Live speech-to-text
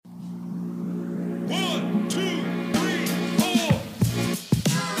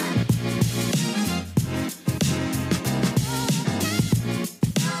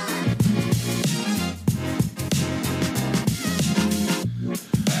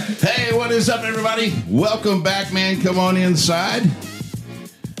What is up, everybody? Welcome back, man. Come on inside.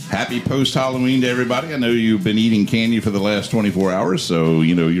 Happy post-Halloween to everybody. I know you've been eating candy for the last 24 hours, so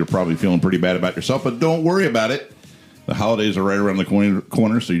you're probably feeling pretty bad about yourself, but don't worry about it. The holidays are right around the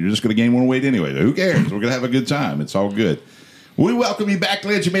corner, so you're just going to gain more weight anyway. Who cares? We're going to have a good time. It's all good. We welcome you back.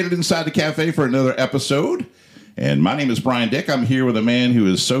 Glad you made it inside the cafe for another episode. And my name is Brian Dick. I'm here with a man who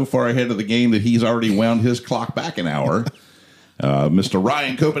is so far ahead of the game that he's already wound his clock back an hour. Mr.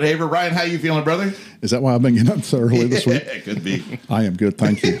 Ryan Copenhaver. Ryan, how you feeling, brother? Is that why I've been getting up so early this week? It could be. I am good,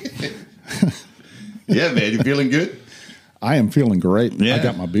 thank you. Yeah, man, you feeling good? I am feeling great. Yeah. I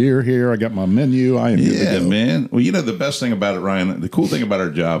got my beer here. I got my menu. I am good to go. Man. Well, the best thing about it, Ryan, the cool thing about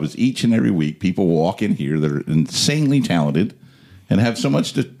our job is each and every week people walk in here that are insanely talented and have so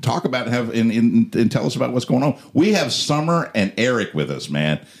much to talk about and tell us about what's going on. We have Summer and Eric with us,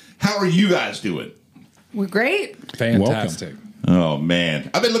 man. How are you guys doing? We're great. Fantastic. Welcome. Oh, man.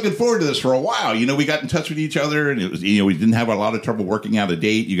 I've been looking forward to this for a while. We got in touch with each other, and it was, we didn't have a lot of trouble working out a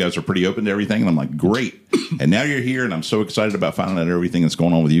date. You guys are pretty open to everything, and I'm like, great. And now you're here, and I'm so excited about finding out everything that's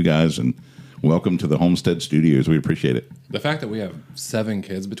going on with you guys, and welcome to the Homestead Studios. We appreciate it. The fact that we have 7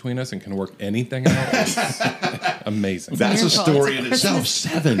 kids between us and can work anything out is amazing. That's a story in Christmas, itself.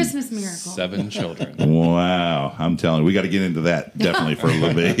 7. Christmas miracle. 7 children. Wow. I'm telling you, we got to get into that definitely for a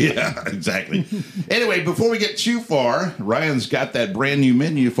little bit. Yeah, exactly. Anyway, before we get too far, Ryan's got that brand new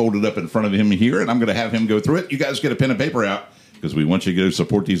menu folded up in front of him here, and I'm going to have him go through it. You guys get a pen and paper out because we want you to go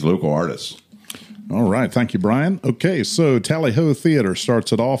support these local artists. All right. Thank you, Brian. Okay, so Tally Ho Theater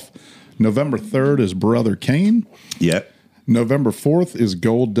starts it off. November 3rd is Brother Kane. Yeah. November 4th is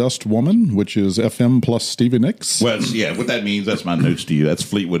Gold Dust Woman, which is FM plus Stevie Nicks. Well, what that means, that's my notes to you. That's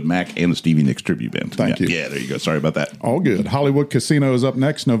Fleetwood Mac and the Stevie Nicks tribute band. Thank you. Yeah, there you go. Sorry about that. All good. Hollywood Casino is up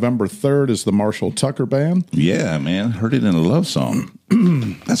next. November 3rd is the Marshall Tucker Band. Yeah, man. Heard it in a love song.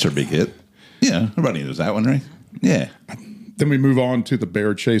 That's her big hit. Yeah, everybody knows that one, right? Yeah. Then we move on to the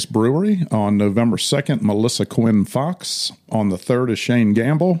Bear Chase Brewery. On November 2nd, Melissa Quinn Fox. On the 3rd is Shane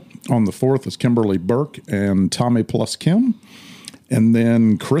Gamble. On the 4th is Kimberly Burke and Tommy plus Kim. And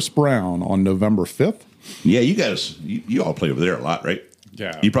then Chris Brown on November 5th. Yeah, you guys, you all play over there a lot, right?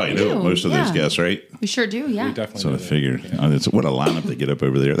 Yeah. You probably know most of those guests, right? We sure do, yeah. We definitely So I do that. figured. Yeah. What a lineup they get up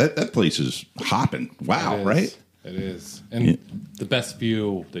over there. That place is hopping. Wow, It is. right? It is. And the best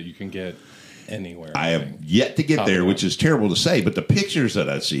view that you can get anywhere. I have think. yet to get Top there, of which is terrible to say, but the pictures that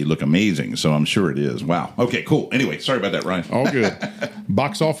I see look amazing, so I'm sure it is. Wow. Okay, cool. Anyway, sorry about that, Ryan. All good.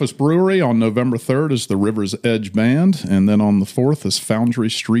 Box Office Brewery on November 3rd is the River's Edge Band. And then on the 4th is Foundry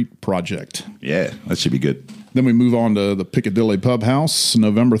Street Project. Yeah, that should be good. Then we move on to the Piccadilly Pub House.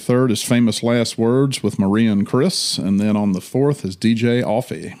 November 3rd is Famous Last Words with Maria and Chris. And then on the 4th is DJ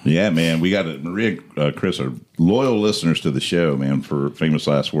Offie. Yeah, man, we got it. Maria, Chris are loyal listeners to the show, man, for Famous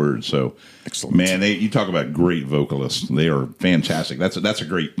Last Words. So, Excellent. Man, you talk about great vocalists. They are fantastic. That's a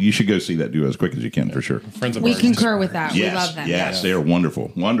great. You should go see that duo as quick as you can, for sure. Friends of We ours. concur with that. Yes, We love them. yes, they are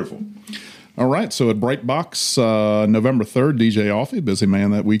wonderful, wonderful. All right, so at Breakbox, November 3rd, DJ Offie, busy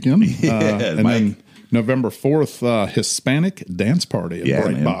man that weekend. And Mike. then November 4th, Hispanic Dance Party at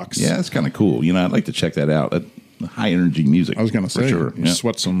Breakbox. Man. Yeah, that's kind of cool. I'd like to check that out. That high energy music. I was going to for say, sure. you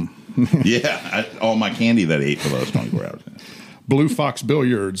sweat some. Yeah, all my candy that I ate for the last 24 hours. Blue Fox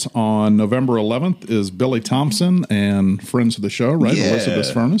Billiards on November 11th is Billy Thompson and friends of the show, right? Yeah,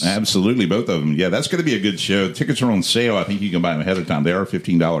 Elizabeth Furnace. Absolutely, both of them. Yeah, that's going to be a good show. Tickets are on sale. I think you can buy them ahead of time. They are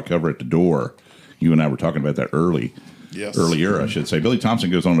 $15 cover at the door. You and I were talking about that earlier, I should say. Billy Thompson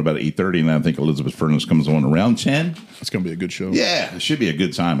goes on about 8:30, and I think Elizabeth Furnace comes on around 10. It's going to be a good show. Yeah, it should be a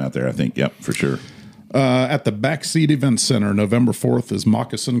good time out there, I think. Yep, for sure. At the Backseat Event Center, November 4th is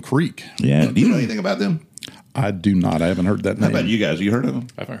Moccasin Creek. Yeah. Do you know anything about them? I do not. I haven't heard that How name. about you guys? You heard of them?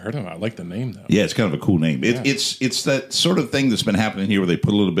 I haven't heard of it. I like the name, though. Yeah, it's kind of a cool name. It's that sort of thing that's been happening here where they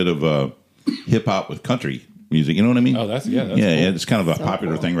put a little bit of hip hop with country music. You know what I mean? Oh, that's cool. It's kind of a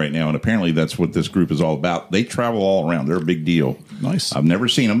popular thing right now, and apparently that's what this group is all about. They travel all around. They're a big deal. Nice. I've never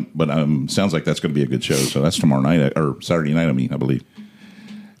seen them, but sounds like that's going to be a good show. So that's tomorrow night, or Saturday night, I believe.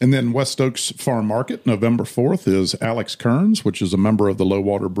 And then West Oaks Farm Market, November 4th, is Alex Kearns, which is a member of the Low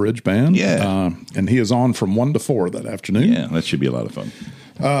Water Bridge Band. Yeah. And he is on from 1 to 4 that afternoon. Yeah, that should be a lot of fun.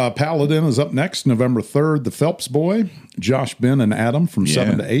 Paladin is up next, November 3rd, the Phelps Boy, Josh, Ben, and Adam from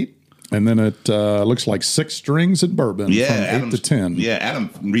 7 to 8. And then it looks like 6 strings at Bourbon from 8 to 10. Yeah, Adam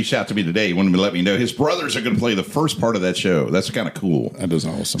reached out to me today. He wanted me to let me know his brothers are going to play the first part of that show. That's kind of cool. That is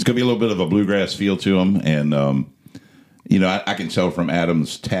awesome. It's going to be a little bit of a bluegrass feel to him, and I can tell from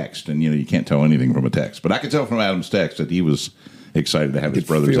Adam's text, and you can't tell anything from a text, but I can tell from Adam's text that he was excited to have his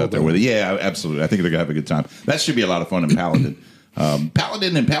brothers out there with it. Yeah, absolutely. I think they're going to have a good time. That should be a lot of fun in Paladin.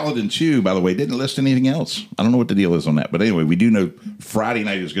 Paladin and Paladin 2, by the way, didn't list anything else. I don't know what the deal is on that. But anyway, we do know Friday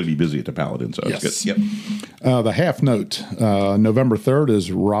night is going to be busy at the Paladin, so Yes. it's good. Yep. The half note, November 3rd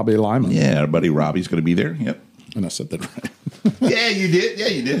is Robbie Lyman. Yeah, our buddy Robbie's going to be there. Yep. And I said that right. Yeah, you did. Yeah,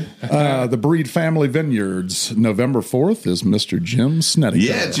 you did. The Breed Family Vineyards, November 4th is Mr. Jim Snedeker.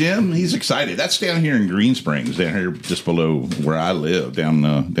 Yeah, Jim, he's excited. That's down here in Green Springs, down here just below where I live, down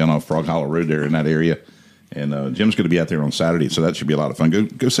off Frog Hollow Road there in that area. And Jim's going to be out there on Saturday, so that should be a lot of fun.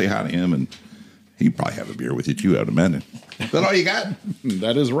 Go say hi to him, and he'd probably have a beer with you too, I would imagine. Is that all you got?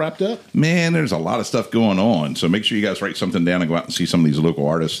 That is wrapped up. Man, there's a lot of stuff going on. So make sure you guys write something down and go out and see some of these local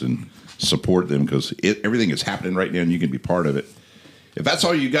artists and support them, because everything is happening right now and you can be part of it. If that's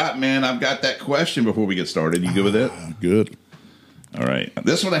all you got, man, I've got that question before we get started. You good with it? Good. All right.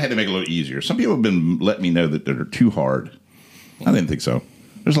 This one I had to make a little easier. Some people have been letting me know that they're too hard. I didn't think so.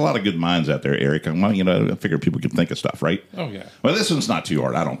 There's a lot of good minds out there, Eric. Well, I figure people can think of stuff, right? Oh, yeah. Well, this one's not too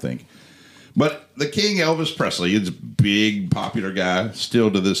hard, I don't think. But the King Elvis Presley is a big, popular guy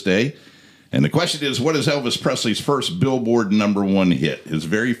still to this day. And the question is, what is Elvis Presley's first Billboard #1 hit? His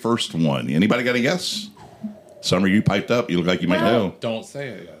very first one. Anybody got a guess? Summer, you piped up. You look like you might know. Don't say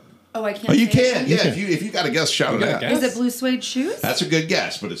it yet. Oh, I can't. Oh, you say can. it? Yeah, if you got a guess, shout it got a out. guess? Is it blue suede shoes? That's a good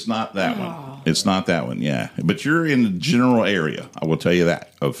guess, but it's not that one. It's not that one, yeah. But you're in the general area, I will tell you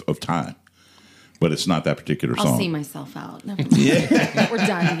that, of time. But it's not that particular I'll song. see myself out. Never mind. Yeah. We're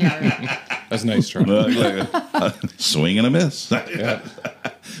done here. That's a nice try. Swing and a miss. Yeah.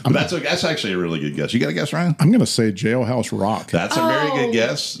 But that's actually a really good guess. You got a guess, Ryan? I'm going to say Jailhouse Rock. That's a very good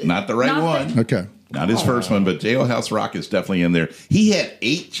guess. Not the right Not one. the- Okay. Not his first one, but Jailhouse Rock is definitely in there. He had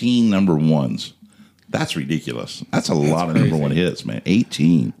 18 #1s. That's ridiculous. That's a lot of #1 hits, man.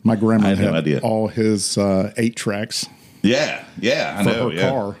 18. My grandma I had had no idea. all his 8 tracks Yeah, I for know. her yeah.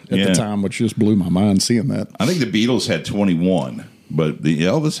 car at Yeah. the time, which just blew my mind seeing that. I think the Beatles had 21, but the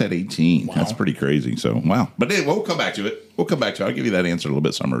Elvis had 18. Wow. That's pretty crazy. So, wow. But anyway, we'll come back to it. I'll give you that answer a little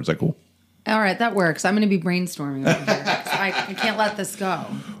bit, Summer. Is that cool? All right, that works. I'm going to be brainstorming over here. I can't let this go.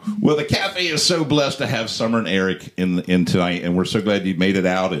 Well, the cafe is so blessed to have Summer and Eric in tonight, and we're so glad you made it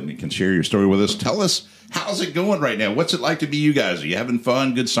out and you can share your story with us. Tell us, how's it going right now? What's it like to be you guys? Are you having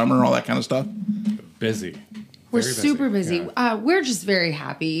fun? Good summer, all that kind of stuff? Busy. We're Very super busy. Yeah. We're just very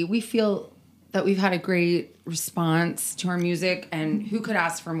happy. We feel that we've had a great response to our music, and who could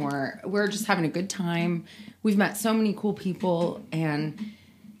ask for more? We're just having a good time. We've met so many cool people, and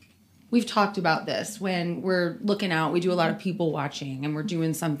we've talked about this. When we're looking out, we do a lot of people watching, and we're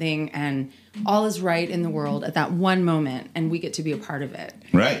doing something, and all is right in the world at that one moment, and we get to be a part of it.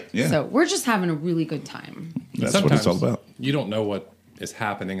 Right, yeah. So we're just having a really good time. That's what it's all about. You don't know what is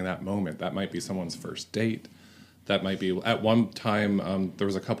happening in that moment. That might be someone's first date. That might be, at one time, there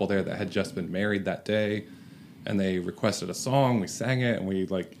was a couple there that had just been married that day, and they requested a song. We sang it, and we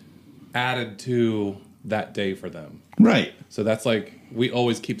added to that day for them. Right. So that's we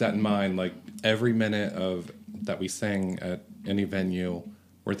always keep that in mind. Every minute of that we sing at any venue,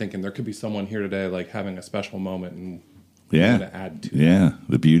 we're thinking there could be someone here today having a special moment, and Yeah. to add to. Yeah,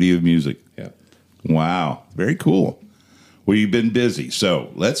 the beauty of music. Yeah. Wow, very cool. Well, you've been busy,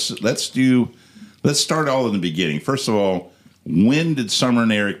 so let's start all in the beginning. First of all, when did Summer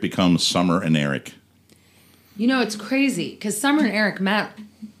and Eric become Summer and Eric? You know, it's crazy because Summer and Eric met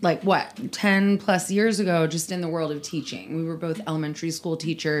 10 plus years ago, just in the world of teaching. We were both elementary school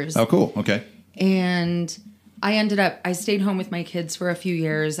teachers. Oh, cool. Okay. And I stayed home with my kids for a few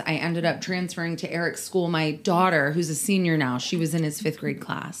years. I ended up transferring to Eric's school. My daughter, who's a senior now, she was in his 5th grade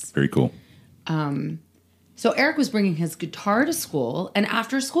class. Very cool. So Eric was bringing his guitar to school, and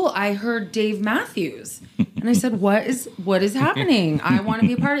after school, I heard Dave Matthews, and I said, "What is happening? I want to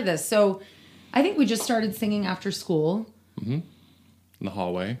be a part of this." So I think we just started singing after school In the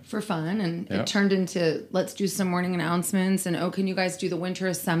hallway. for fun, and Yeah. it turned into let's do some morning announcements, and can you guys do the winter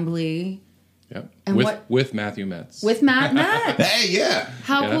assembly Yep. And with Matthew Metz. with Matt Metz? Hey, yeah.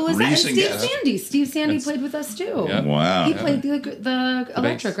 How Yeah. cool is that? And Recent Steve guest. Sandy. Steve Sandy played with us too. Yeah. Wow. He played the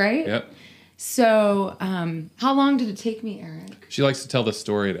electric, Bass. right? Yep. So, how long did it take me, Eric? She likes to tell this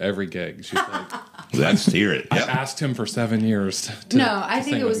story at every gig. She's like, Let's hear it. I Yep. asked him for 7 years. To, No, I to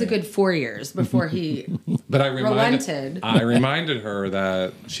think sing it was a with me. good 4 years before he. But relented. I reminded her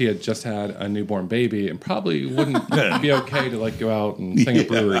that she had just had a newborn baby and probably wouldn't be okay to go out and sing at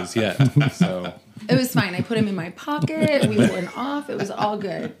breweries yet. So It was fine. I put him in my pocket. We went off. It was all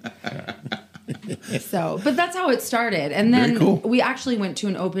good. So, but that's how it started. And then Very cool. we actually went to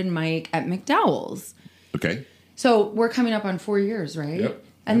an open mic at McDowell's. Okay. So we're coming up on 4 years, right? Yep.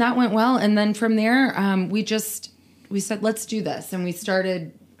 And that went well. And then from there, we said, let's do this. And we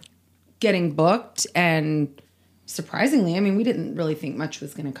started getting booked and surprisingly, I mean, we didn't really think much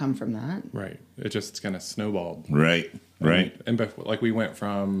was going to come from that. Right. It just kind of snowballed. Right. Right. And like we went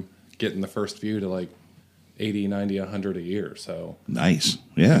from getting the first few to like 80, 90, 100 a year. So Nice.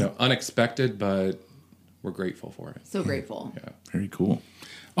 Yeah. you know, unexpected, but we're grateful for it. So grateful. Yeah. Very cool.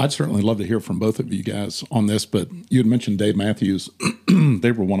 I'd certainly love to hear from both of you guys on this, but you had mentioned Dave Matthews.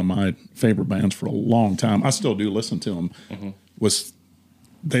 They were one of my favorite bands for a long time. I still do listen to them. Mm-hmm. Was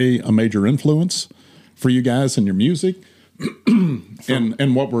they a major influence for you guys in your music?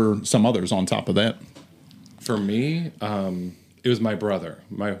 And what were some others on top of that? For me, it was my brother.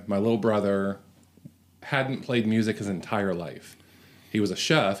 My little brother hadn't played music his entire life. He was a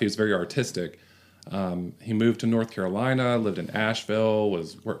chef. He was very artistic. He moved to North Carolina, lived in Asheville,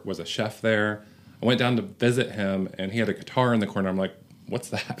 was a chef there. I went down to visit him, and he had a guitar in the corner. I'm like, what's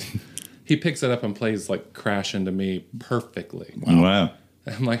that? He picks it up and plays like Crash Into Me perfectly. Wow.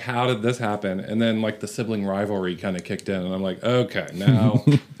 I'm like, how did this happen? And then like the sibling rivalry kind of kicked in, and I'm like, okay,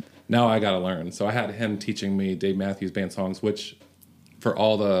 now I got to learn. So I had him teaching me Dave Matthews Band songs, which for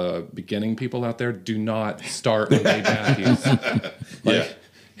all the beginning people out there, do not start on Dave Matthews. Yeah.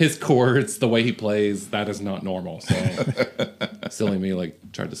 His chords, the way he plays, that is not normal. So silly me, like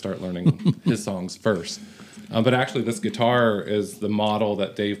tried to start learning his songs first. But actually, this guitar is the model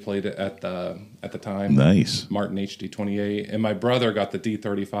that Dave played at the time. Nice. Martin HD28, and my brother got the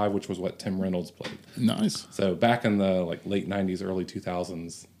D35, which was what Tim Reynolds played. Nice. So back in the like late '90s, early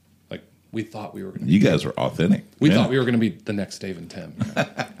 2000s, like we thought we were going to. You guys are authentic. We Yeah. thought we were going to be the next Dave and Tim.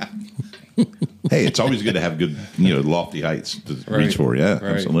 Hey, it's always good to have good, lofty heights to Right. reach for. Yeah,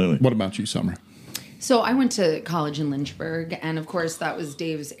 Right. absolutely. What about you, Summer? So I went to college in Lynchburg, and of course that was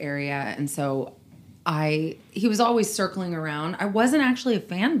Dave's area, and so he was always circling around. I wasn't actually a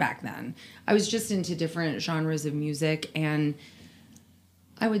fan back then. I was just into different genres of music, and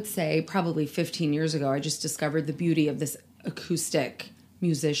I would say probably 15 years ago, I just discovered the beauty of this acoustic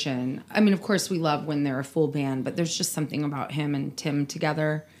musician. I mean, of course, we love when they're a full band, but there's just something about him and Tim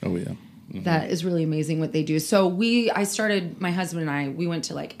together. Oh, yeah. That is really amazing what they do. So my husband and I, we went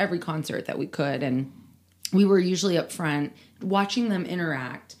to like every concert that we could, and we were usually up front watching them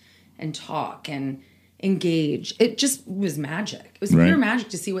interact and talk and engage. It just was magic. It was Right. pure magic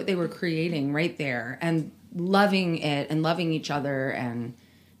to see what they were creating right there and loving it and loving each other. And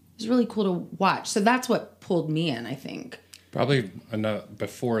it was really cool to watch. So that's what pulled me in, I think. Probably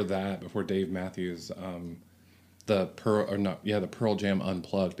before Dave Matthews, the Pearl Jam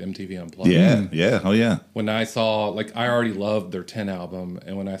Unplugged, MTV Unplugged. Yeah. Oh, yeah. When I saw, like, I already loved their 10 album,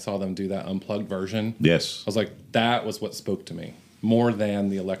 and when I saw them do that Unplugged version, Yes. I was like, that was what spoke to me more than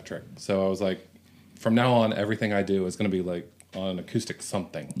the electric. So I was like, from now on, everything I do is going to be like on acoustic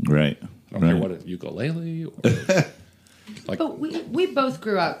something. Right. I don't care what it ukulele or like. But we both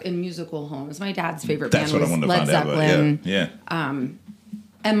grew up in musical homes. My dad's favorite That's band what I was wanted to Led find out Zeppelin. about. Yeah.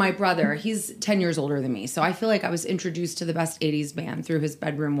 And my brother, he's 10 years older than me. So I feel like I was introduced to the best 80s band through his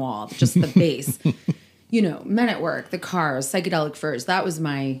bedroom wall. Just the bass. Men at Work, The Cars, Psychedelic Furs. That was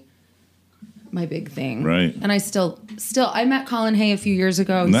my big thing. Right. And I still I met Colin Hay a few years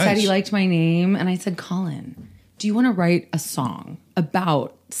ago. He Nice. said he liked my name. And I said, Colin, do you want to write a song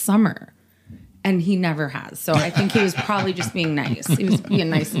about summer? And he never has. So I think he was probably just being nice. He was being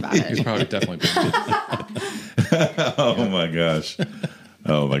nice about He's it. probably definitely Oh my gosh.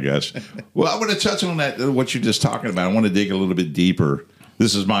 Oh my gosh. Well, I want to touch on that, what you're just talking about. I want to dig a little bit deeper.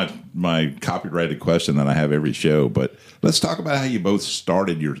 This is my copyrighted question that I have every show, but let's talk about how you both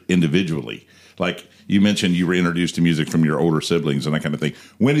started individually. Like you mentioned, you were introduced to music from your older siblings and that kind of thing.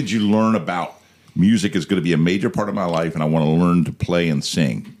 When did you learn about music is going to be a major part of my life and I want to learn to play and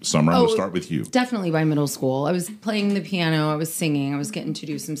sing? Summer, I'm going to start with you. Definitely by middle school. I was playing the piano. I was singing. I was getting to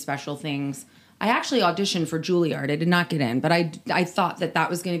do some special things. I actually auditioned for Juilliard. I did not get in, but I thought that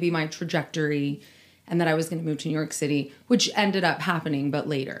was going to be my trajectory and that I was going to move to New York City, which ended up happening, but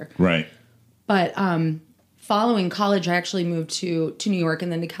later. Right. But following college, I actually moved to New York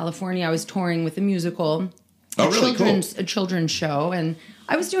and then to California. I was touring with a musical, a children's show, and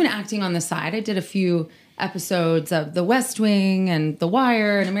I was doing acting on the side. I did a few episodes of The West Wing and The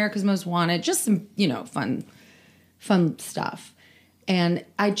Wire and America's Most Wanted, just some, fun stuff. And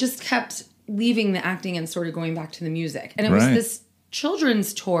I just kept leaving the acting and sort of going back to the music. And it was this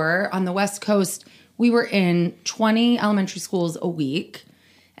children's tour on the West Coast. We were in 20 elementary schools a week.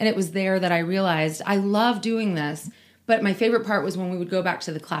 And it was there that I realized I love doing this. But my favorite part was when we would go back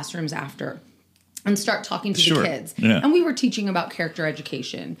to the classrooms after and start talking to the kids. Yeah. And we were teaching about character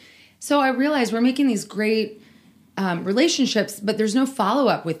education. So I realized we're making these great relationships, but there's no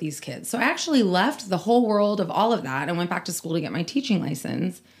follow-up with these kids. So I actually left the whole world of all of that and went back to school to get my teaching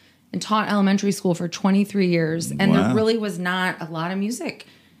license and taught elementary school for 23 years. And Wow. there really was not a lot of music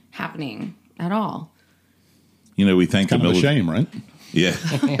happening at all. You know, we thank the Kind of a military. shame, right? Yeah.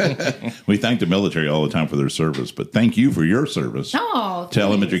 We thank the military all the time for their service, but thank you for your service Oh, to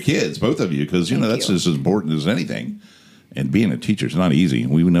elementary thanks. kids, both of you, because, you know, Thank that's you. just as important as anything. And being a teacher is not easy.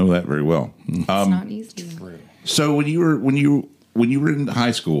 We know that very well. It's not easy. So when you were in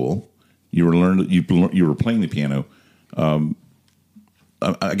high school, you were playing the piano.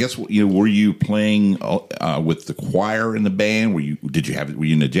 I guess, you know, were you playing with the choir in the band? Were you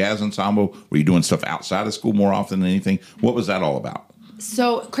in the jazz ensemble? Were you doing stuff outside of school more often than anything? What was that all about?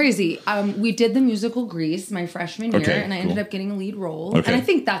 So crazy. We did the musical Grease my freshman year, Okay, and I cool. ended up getting a lead role. Okay. And I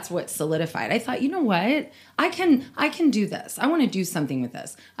think that's what solidified. I thought, you know what? I can do this. I want to do something with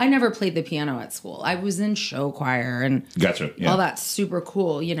this. I never played the piano at school. I was in show choir and Gotcha. Yeah. all that super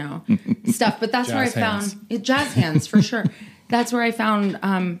cool, you know, stuff. But that's where I Jazz hands. found jazz hands for sure. That's where I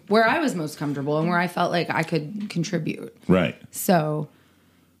found where I was most comfortable and where I felt like I could contribute. Right. So,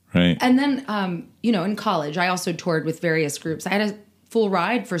 Right. and then, you know, in college, I also toured with various groups. I had a full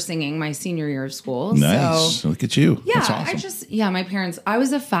ride for singing my senior year of school. Nice. So, Look at you. yeah, That's awesome. my parents, I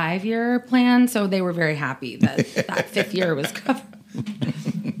was a 5-year plan, so they were very happy that that 5th year was covered.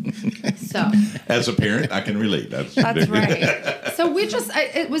 So As a parent, I can relate. That's right. So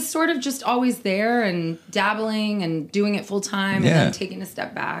it was sort of just always there and dabbling and doing it full time Yeah. and then taking a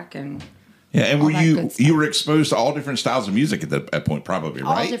step back and Yeah, and all were that you good stuff. you were exposed to all different styles of music at that point, probably,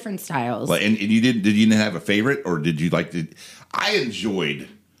 all right? different styles. Like, and you did you have a favorite, or did you like to? I enjoyed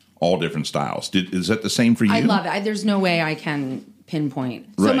all different styles. Is that the same for you? I love it. There's no way I can pinpoint.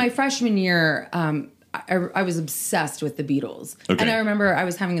 So Right. my freshman year, I was obsessed with the Beatles. Okay. And I remember I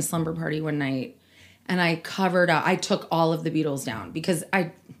was having a slumber party one night, and I took all of the Beatles down because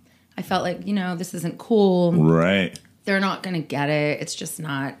I felt like, you know, this isn't cool. Right. They're not going to get it. It's just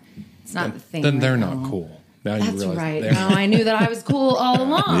not. It's not the thing. Then right they're now. not cool. Now you That's realize right. they're- No, I knew that I was cool all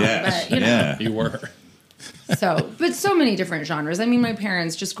along. Yes. But, you know, Yeah. You were. but so many different genres. I mean, my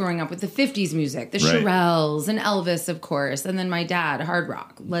parents just growing up with the 50s music, the Right. Shirelles and Elvis, of course. And then my dad, hard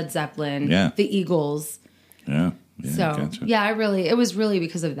rock, Led Zeppelin, Yeah. the Eagles. Yeah. Yeah. So, Gotcha. yeah, it was really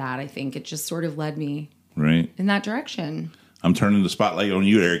because of that. I think it just sort of led me Right. in that direction. I'm turning the spotlight on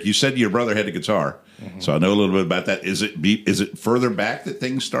you, Eric. You said your brother had a guitar, so I know a little bit about that. Is it further back that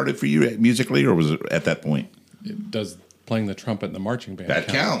things started for you musically, or was it at that point? Does playing the trumpet in the marching band That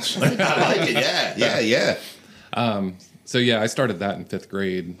count? counts. I like it. Yeah. So yeah, I started that in 5th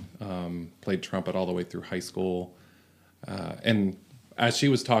grade. Played trumpet all the way through high school, and as she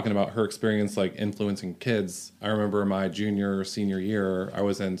was talking about her experience like influencing kids, I remember my senior year, I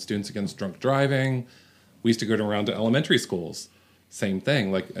was in Students Against Drunk Driving. We used to go around to elementary schools, same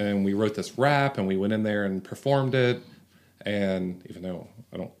thing. Like, and we wrote this rap, and we went in there and performed it. And even though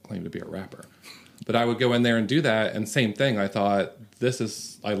I don't claim to be a rapper, but I would go in there and do that, and same thing. I thought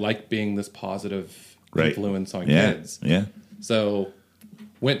I like being this positive Right. influence on Yeah. kids. Yeah. So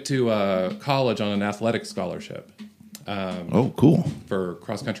went to college on an athletic scholarship Oh, cool. for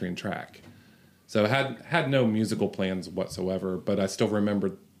cross country and track. So had no musical plans whatsoever, but I still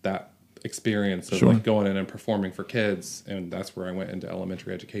remembered that experience of Sure. like going in and performing for kids, and that's where I went into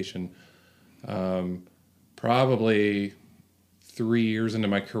elementary education. Probably 3 years into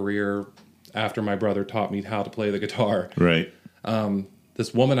my career, after my brother taught me how to play the guitar, Right.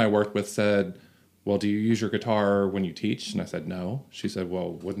 this woman I worked with said, "Well, do you use your guitar when you teach?" And I said, "No." She said,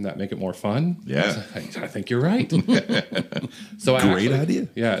 "Well, wouldn't that make it more fun?" Yeah. I said, I think you're right. So Great idea.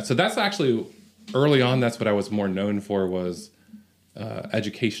 Yeah. So that's actually early on. That's what I was more known for was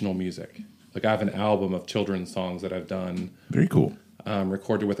educational music. Like I have an album of children's songs that I've done, Very cool.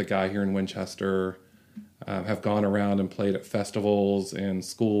 recorded with a guy here in Winchester. Have gone around and played at festivals and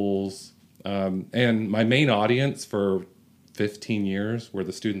schools. And my main audience for 15 years were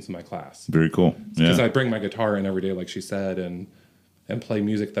the students in my class. Very cool. Because Yeah. I bring my guitar in every day, like she said, and play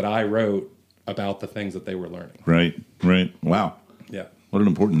music that I wrote about the things that they were learning. Right. Wow. Yeah. What an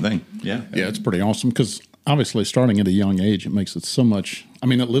important thing. Yeah. Yeah, it's pretty awesome because obviously starting at a young age, it makes it so much. I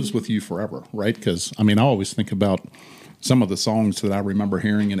mean, it lives with you forever, right? Because, I mean, I always think about some of the songs that I remember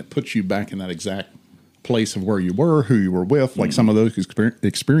hearing, and it puts you back in that exact place of where you were, who you were with, like some of those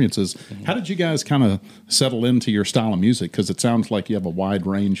experiences. How did you guys kind of settle into your style of music? Because it sounds like you have a wide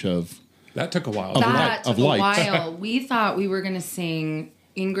range of. That took a while. That of took a light. while. We thought we were going to sing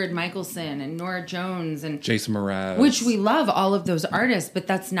Ingrid Michaelson and Nora Jones and Jason Mraz. which we love all of those artists, but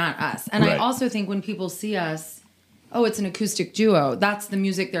that's not us. And I Right. also think when people see us, oh, it's an acoustic duo, that's the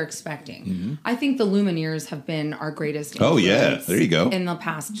music they're expecting. I think the Lumineers have been our greatest Oh, yeah. influence There you go. in the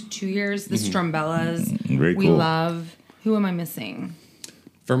past 2 years. The Strumbellas, Very we cool. love. Who am I missing?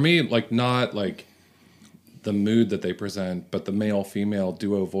 For me, like not like the mood that they present, but the male-female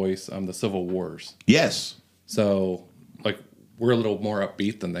duo voice, the Civil Wars. Yes. So, like, we're a little more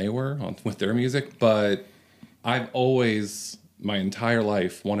upbeat than they were with their music, but I've always, my entire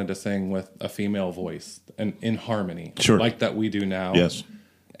life, wanted to sing with a female voice and in harmony, Sure. like that we do now. Yes.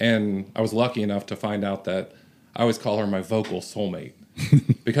 And I was lucky enough to find out that I always call her my vocal soulmate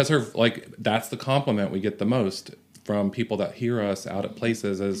because her, like, that's the compliment we get the most from people that hear us out at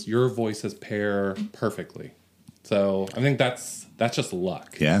places is your voices pair perfectly. So I think that's just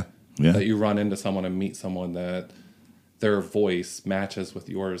luck. Yeah. Yeah. That you run into someone and meet someone that their voice matches with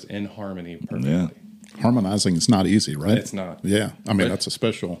yours in harmony perfectly. Yeah. Harmonizing is not easy, right? It's not. Yeah. I mean, that's a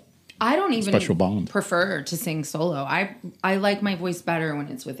special. I don't even Special bond. prefer to sing solo. I like my voice better when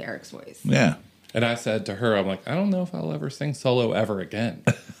it's with Eric's voice. Yeah. And I said to her, I'm like, I don't know if I'll ever sing solo ever again.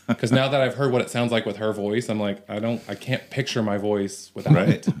 Because now that I've heard what it sounds like with her voice, I'm like, I can't picture my voice without Right.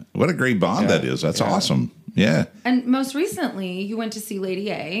 it. What a great bond Yeah. that is. That's Yeah. awesome. Yeah. And most recently, you went to see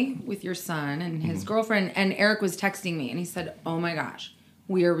Lady A with your son and his girlfriend, and Eric was texting me, and he said, "Oh my gosh,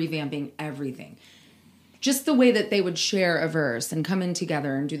 we are revamping everything." Just the way that they would share a verse and come in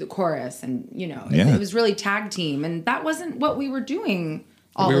together and do the chorus, and Yeah. it was really tag team, and that wasn't what we were doing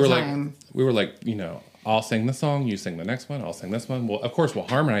all the time. We were like, I'll sing the song, you sing the next one, I'll sing this one. Well, of course, we'll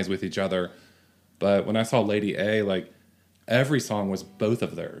harmonize with each other. But when I saw Lady A, like, every song was both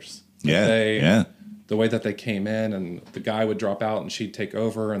of theirs. Yeah. Yeah. The way that they came in, and the guy would drop out and she'd take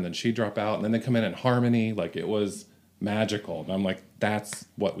over, and then she'd drop out, and then they come in harmony. Like, it was magical. And I'm like, that's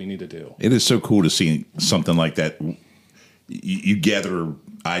what we need to do. It is so cool to see something like that. You gather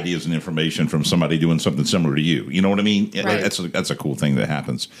ideas and information from somebody doing something similar to you. You know what I mean? Right. That's a cool thing that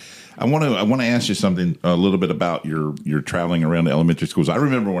happens. I want to ask you something a little bit about your traveling around the elementary schools. I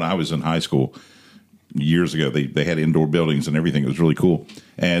remember when I was in high school years ago, they had indoor buildings and everything. It was really cool.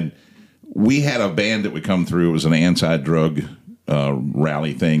 And we had a band that would come through. It was an anti-drug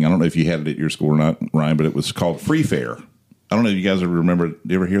rally thing. I don't know if you had it at your school or not, Ryan, but it was called Free Fair. I don't know if you guys ever remember. Do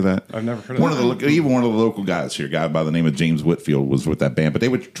you ever hear that? I've never heard of that. Even one of the local guys here, a guy by the name of James Whitfield, was with that band. But they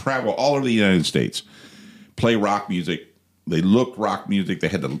would travel all over the United States, play rock music. They looked rock music. They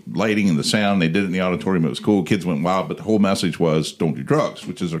had the lighting and the sound. They did it in the auditorium. It was cool. Kids went wild. But the whole message was don't do drugs,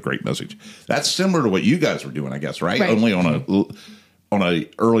 which is a great message. That's similar to what you guys were doing, I guess, right? Only on a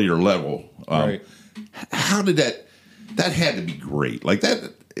earlier level. Right. How did that had to be great. Like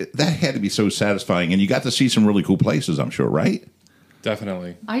that had to be so satisfying. And you got to see some really cool places, I'm sure, right?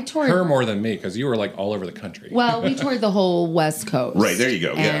 Definitely. I toured her more than me because you were like all over the country. Well, we toured the whole West Coast. Right, there you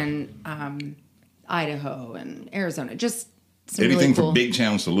go. And Idaho and Arizona. Just some anything really cool, from big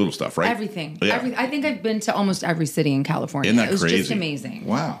towns to little stuff, right? Everything. Yeah. I think I've been to almost every city in California. Isn't that it was crazy? just amazing.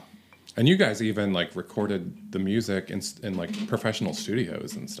 Wow. And you guys even like recorded the music in like professional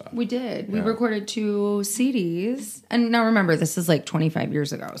studios and stuff. We did. We Yeah. recorded 2 CDs. And now remember, this is like 25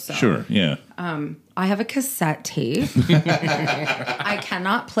 years ago. So Sure, yeah. I have a cassette tape. I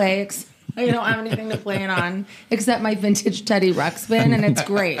cannot play. I don't have anything to play it on except my vintage Teddy Ruxpin, and it's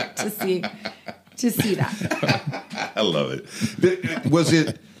great to see that. I love it.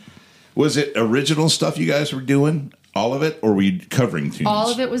 Was it original stuff you guys were doing? All of it? Or were you covering tunes? All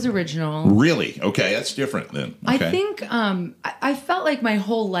of it was original. Really? Okay, that's different then. Okay. I think I felt like my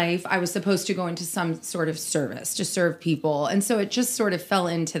whole life I was supposed to go into some sort of service to serve people. And so it just sort of fell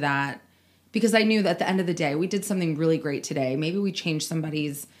into that because I knew that at the end of the day, we did something really great today. Maybe we changed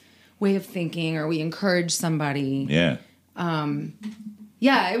somebody's way of thinking or we encouraged somebody. Yeah.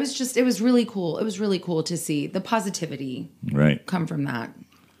 Yeah, it was really cool. It was really cool to see the positivity Right. come from that.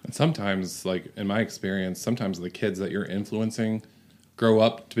 And sometimes, like in my experience, sometimes the kids that you're influencing grow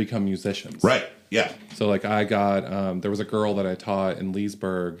up to become musicians. Right. Yeah. So like I got, there was a girl that I taught in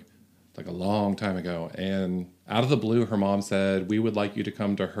Leesburg like a long time ago. And out of the blue, her mom said, we would like you to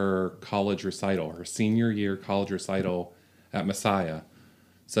come to her college recital, her senior year college recital at Messiah.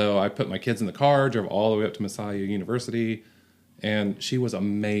 So I put my kids in the car, drove all the way up to Messiah University, and she was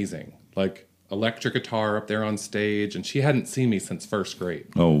amazing. Like electric guitar up there on stage, and she hadn't seen me since first grade.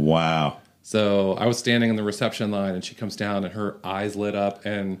 Oh, wow. So I was standing in the reception line, and she comes down, and her eyes lit up,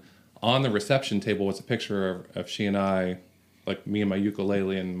 and on the reception table was a picture of she and I, like me and my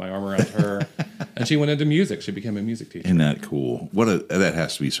ukulele and my arm around her, and she went into music. She became a music teacher. Isn't that cool? That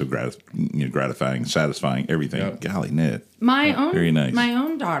has to be so gratifying, satisfying, everything. Yep. Golly, Ned. My Very nice.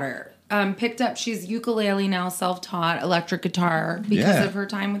 own daughter picked up. She's ukulele now, self-taught, electric guitar because Yeah. of her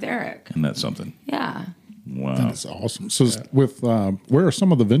time with Eric. Isn't that something? Yeah. Wow. That's awesome. So, with where are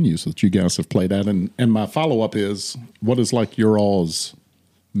some of the venues that you guys have played at? And my follow up is, what is like your all's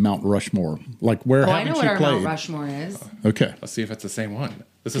Mount Rushmore? Like where Oh, I haven't know what you our played? Mount Rushmore is. Okay, Let's see if it's the same one.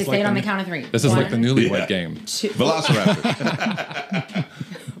 This Okay, is say like it on the the- count of 3. This is like the One, newlywed Yeah. game. two- Velociraptor.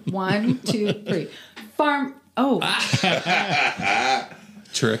 1, 2, 3. Farm. Oh, I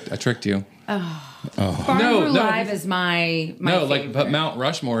tricked you. Farm No, Brew no. Live is my No, like, favorite. but Mount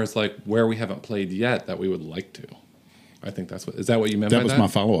Rushmore is like where we haven't played yet that we would like to. I think that's what. Is that what you meant That by was that? my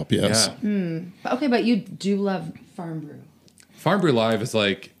follow-up, yes. Yeah. Okay, but you do love Farm Brew. Farm Brew Live is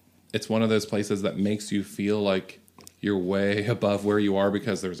like, it's one of those places that makes you feel like you're way above where you are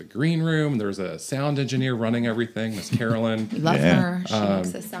because there's a green room, there's a sound engineer running everything, Miss Carolyn. We love Yeah. her. She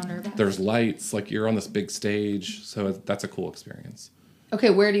makes us sound our best. There's lights, like you're on this big stage, so that's a cool experience. Okay,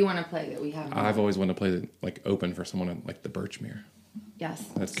 where do you want to play that we have? I've always wanted to play like open for someone in like the Birchmere. Yes.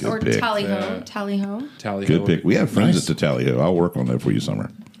 That's Or good pick. Tally Ho. Yeah. Tally Ho. Tally Good Ho. pick. We have friends Nice. at the Tally Ho. I'll work on that for you, Summer.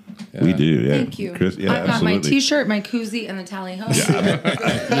 Yeah. We do. Yeah. Thank you. Chris, yeah, I've got my absolutely. T-shirt, my koozie, and the Tally Ho.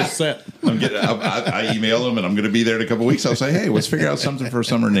 You're set. I email them, and I'm going to be there in a couple weeks. I'll say, hey, let's figure out something for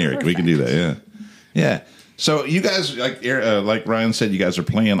Summer and Eric. We can do that. Yeah, yeah. So you guys, like Ryan said, you guys are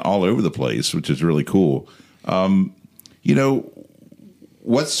playing all over the place, which is really cool. You know,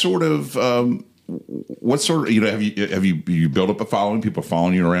 what sort of you know have you built up a following? People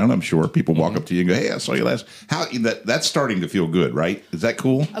following you around. I'm sure people walk up to you and go, hey, I saw you last. How that's starting to feel good, right? Is that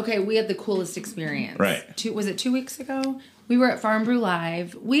cool? Okay, we had the coolest experience. Right. Was it 2 weeks ago? We were at Farm Brew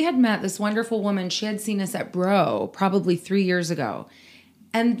Live. We had met this wonderful woman. She had seen us at Bro probably 3 years ago.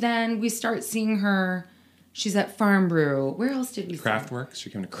 And then we start seeing her. She's at Farm Brew. Where else did we see her? Craftworks. She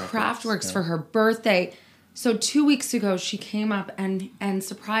came to Craftworks Yeah. for her birthday. So 2 weeks ago, she came up and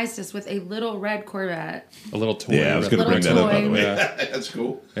surprised us with a little red Corvette. A little toy. Yeah, I was going to Little bring that up. By toy. the way, Yeah. that's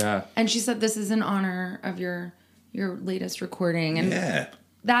cool. Yeah. And she said, this is in honor of your latest recording. And Yeah,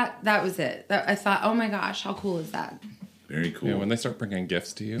 that was it. I thought, oh my gosh, how cool is that? very cool. Yeah, when they start bringing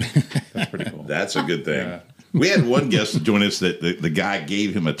gifts to you, that's pretty cool. That's a good thing. Yeah. We had one guest join us that the guy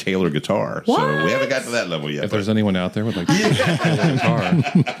gave him a Taylor guitar. So What? we haven't got to that level yet. If but there's anyone out there with like a guitar,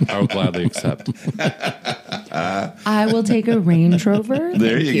 I would gladly accept. I will take a Range Rover.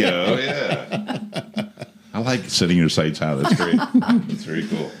 there you go. Yeah. I like setting your sights high. That's great. That's very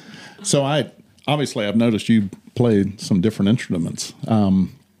cool. So I've noticed you played some different instruments.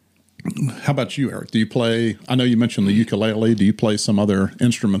 How about you, Eric? Do you play? I know you mentioned the ukulele. Do you play some other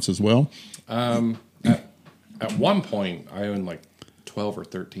instruments as well? At one point, I owned like 12 or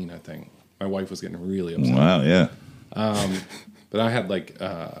 13, I think. My wife was getting really upset. Wow. Yeah. But I had like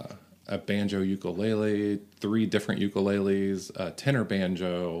a banjo ukulele, 3 different ukuleles, a tenor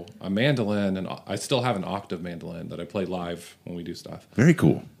banjo, a mandolin, and I still have an octave mandolin that I play live when we do stuff. Very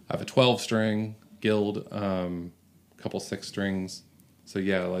cool. I have a 12-string guild, couple 6 strings. So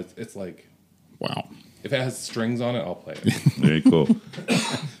yeah, it's like Wow. if it has strings on it, I'll play it. Very cool.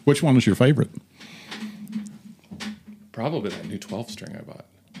 Which one is your favorite? Probably that new 12-string I bought.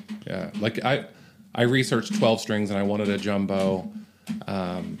 Yeah, like I researched 12 strings and I wanted a jumbo,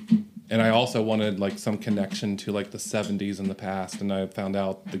 and I also wanted like some connection to like the 70s in the past. And I found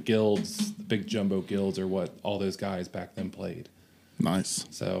out the guilds, the big jumbo guilds, are what all those guys back then played. Nice.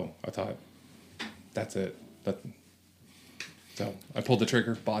 So I thought, that's it. So I pulled the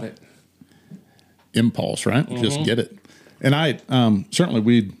trigger, bought it. Impulse, right? Just get it. And I certainly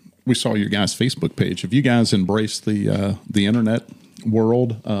we saw your guys' Facebook page. Have you guys embraced the internet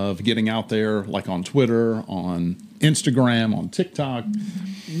world of getting out there, like on Twitter, on Instagram, on TikTok?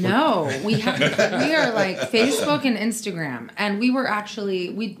 No, we are like Facebook and Instagram, and we were actually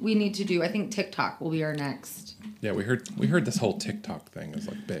we need to do. I think TikTok will be our next. Yeah, we heard this whole TikTok thing is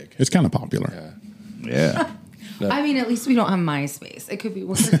like big. It's kind of popular. Yeah. Yeah. I mean, at least we don't have MySpace. It could be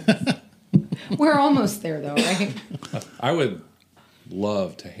worse. We're almost there, though, right? I would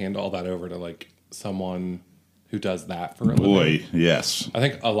love to hand all that over to like someone who does that for a living. Boy, yes. I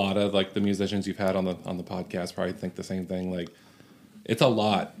think a lot of like the musicians you've had on the podcast probably think the same thing. Like, it's a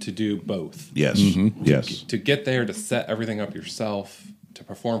lot to do both. Yes. Yes. To get there, to set everything up yourself, to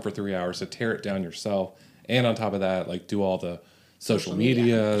perform for 3 hours, to tear it down yourself, and on top of that, like do all the social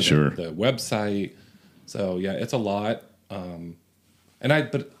media, Sure. the website. So yeah, it's a lot.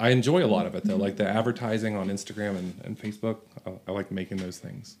 But I enjoy a lot of it though, like the advertising on Instagram and Facebook. I like making those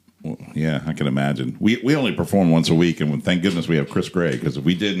things. Well, yeah, I can imagine. We only perform once a week, and thank goodness we have Chris Gray, because if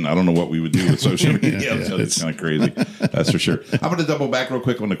we didn't, I don't know what we would do with social media. It's kind of crazy. That's for sure. I'm going to double back real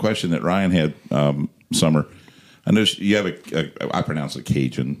quick on the question that Ryan had, Summer. I know you have I pronounce it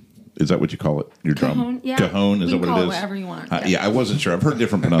Cajun. Is that what you call it? Your drum? Cajon, yeah. Cajon, is We that what call it it is? whatever you want, Yeah. yeah. I wasn't sure. I've heard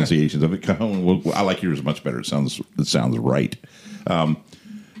different pronunciations of it. Cajon. Well, I like yours much better. It sounds right.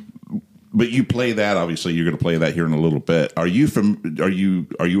 But you play that. Obviously, you're going to play that here in a little bit. Are you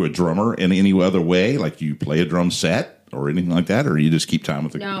a drummer in any other way? Like you play a drum set? or anything like that, or you just keep time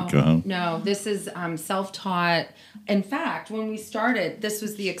with the cajon? No, this is self-taught. In fact, when we started, this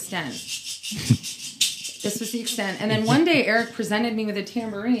was the extent. And then one day Eric presented me with a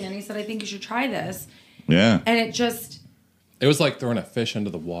tambourine and he said, I think you should try this. Yeah. And it was like throwing a fish into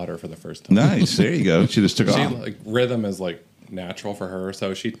the water for the first time. Nice. There you go. She just took off. Like rhythm is like natural for her.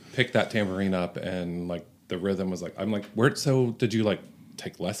 So she picked that tambourine up and like the rhythm was like, I'm like, so did you like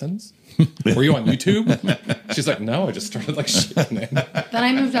take lessons? Were you on YouTube? She's like, no, I just started like shooting it. Then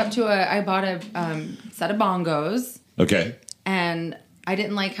I moved up to I bought a set of bongos. Okay. And I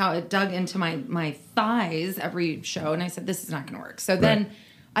didn't like how it dug into my thighs every show. And I said, this is not going to work. So then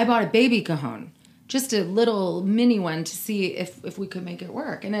I bought a baby cajon, just a little mini one to see if we could make it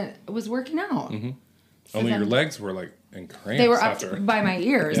work. And it was working out. Mm-hmm. So only your legs were like in cramps. They were up by my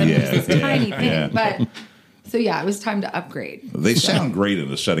ears. I mean, it was this tiny thing. Yeah. But so yeah, it was time to upgrade. They sound great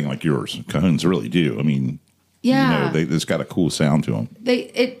in a setting like yours. Cajons really do. I mean, yeah, it's got a cool sound to them.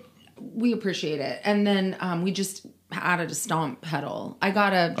 We appreciate it. And then we just added a stomp pedal. I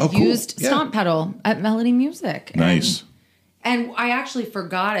got a used stomp pedal at Melody Music. Nice. And I actually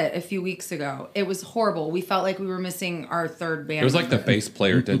forgot it a few weeks ago. It was horrible. We felt like we were missing our third band. It was like the bass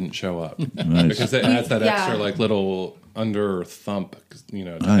player didn't show up. Nice. Because it adds that extra like little under thump, to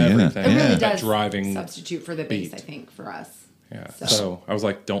everything. It really does driving substitute for the bass, I think, for us. Yeah. So I was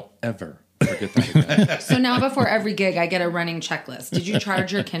like, don't ever forget that again. So now before every gig, I get a running checklist. Did you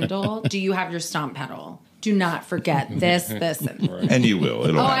charge your Kindle? Do you have your stomp pedal? Do not forget this, and... Right. And you will.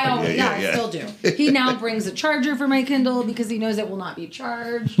 It'll happen. I still do. He now brings a charger for my Kindle because he knows it will not be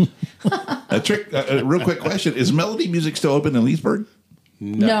charged. A real quick question. Is Melody Music still open in Leesburg?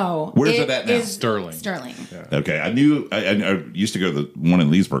 No. Where's it at now? Sterling. Yeah. Okay. I knew I used to go to the one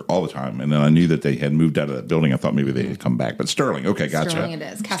in Leesburg all the time, and then I knew that they had moved out of that building. I thought maybe they had come back, but Sterling. Okay, gotcha. Sterling it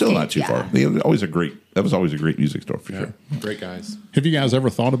is. Cascade, still not too far. That was always a great music store for sure. Great guys. Have you guys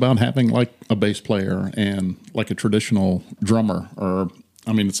ever thought about having like a bass player and like a traditional drummer? Or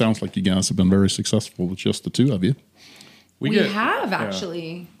I mean, it sounds like you guys have been very successful with just the two of you. We have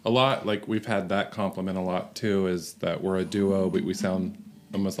actually a lot. Like we've had that compliment a lot too. Is that we're a duo, but we sound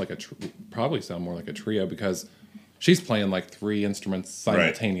almost like probably sound more like a trio because she's playing like 3 instruments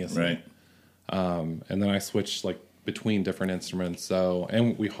simultaneously. Right. And then I switch like between different instruments. So,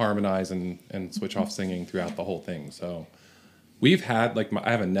 and we harmonize and switch off singing throughout the whole thing. So we've had like,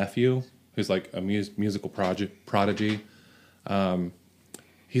 I have a nephew who's like a musical prodigy.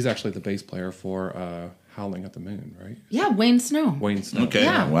 He's actually the bass player for Howling at the Moon, right? Yeah. Wayne Snow. Okay.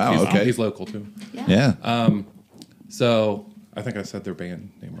 Yeah. Wow. He's local too. Yeah. So I think I said their band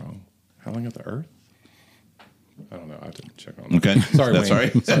name wrong. Howling at the Earth? I don't know. I have to check on that. Okay. Sorry, That's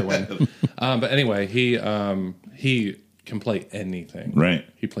Wayne. Sorry, Wayne. But anyway, he can play anything. Right.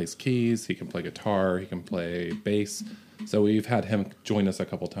 He plays keys. He can play guitar. He can play bass. So we've had him join us a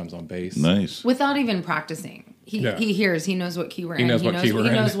couple times on bass. Nice. Without even practicing. He hears. He knows what key we're in. He knows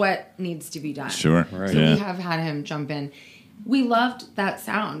what needs to be done. Sure. Right. So we have had him jump in. We loved that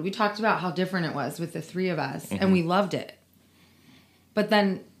sound. We talked about how different it was with the 3 of us, and we loved it. But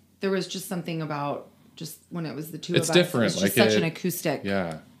then there was just something about just when it was the 2 of us. It's different. It was just such an acoustic.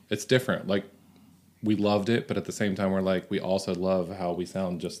 Yeah. It's different. Like, we loved it, but at the same time, we're like, we also love how we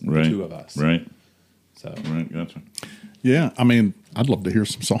sound just the 2 of us. Right. So. Right. Gotcha. Yeah. I mean, I'd love to hear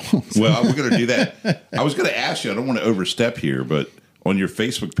some songs. Well, we're going to do that. I was going to ask you, I don't want to overstep here, but on your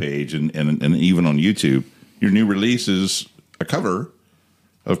Facebook page and even on YouTube, your new release is a cover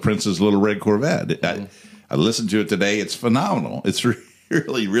of Prince's Little Red Corvette. I listened to it today. It's phenomenal. It's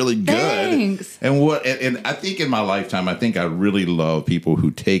really, really good. Thanks. And I think in my lifetime, I really love people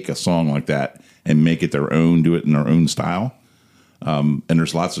who take a song like that and make it their own, do it in their own style. And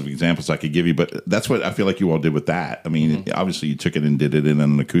there's lots of examples I could give you, but that's what I feel like you all did with that. I mean, obviously you took it and did it in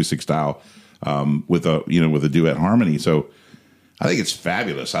an acoustic style with a duet harmony. So I think it's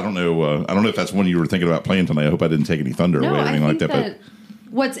fabulous. I don't know if that's one you were thinking about playing tonight. I hope I didn't take any thunder away or anything like that. But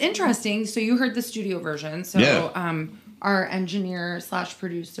what's interesting, so you heard the studio version. So our engineer /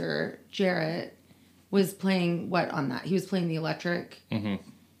 producer, Jarrett, was playing what on that? He was playing the electric.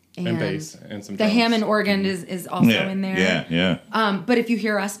 And bass and some the drums. Hammond organ is also in there. Yeah. But if you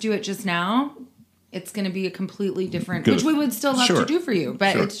hear us do it just now, it's going to be a completely different, which we would still love to do for you,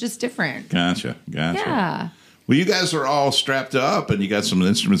 but it's just different. Gotcha. Yeah. Well, you guys are all strapped up and you got some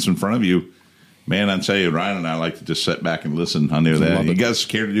instruments in front of you. Man, I tell you, Ryan and I like to just sit back and listen. I know that. You guys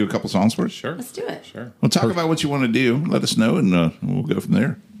care to do a couple songs for us? Sure. Let's do it. Sure. Well, talk about what you want to do. Let us know, and we'll go from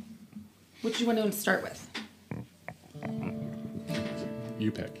there. What do you want to start with?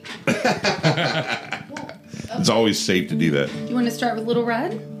 You pick. It's always safe to do that. Do you want to start with Little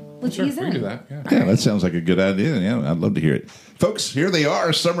Red? Let's Sure, ease we can do in. that. Yeah. Yeah, that sounds like a good idea. Yeah, I'd love to hear it. Folks, here they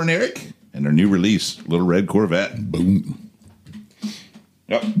are, Summer and Eric, and their new release, Little Red Corvette. Boom.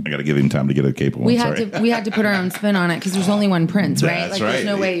 Oh, I got to give him time to get a capable. We one. had Sorry. we had to put our own spin on it because there's only one Prince, right? That's Like right. there's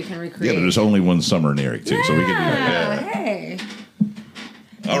no way you can recreate. Yeah, there's only one Summer and Eric, too, so we can do that. Yeah, hey.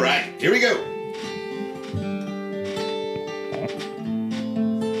 Yeah. All right, here we go.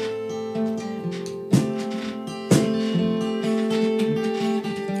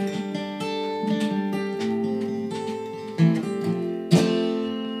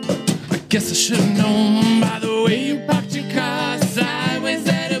 Guess I should have known by the way you parked your car sideways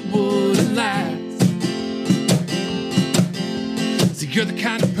that it wouldn't last. So you're the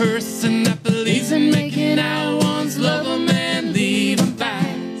kind of person that believes in making out once, love a man, leave him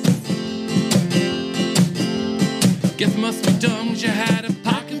fast. Guess it must be dumb 'cause you had a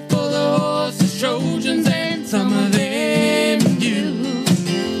pocket full of horses, Trojans, and some of them used.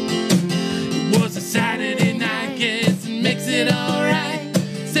 It was a Saturday night, guess it makes it alright.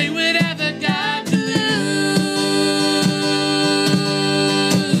 Say whatever got to lose.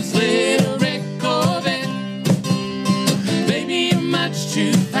 Little red Corvette, baby, you're much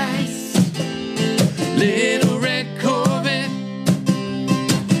too fast. Little red Corvette,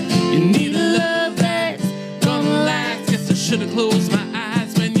 you need a love that's gonna last. Guess I should have closed my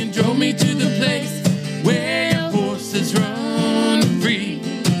eyes when you drove me to the place where your horses run free.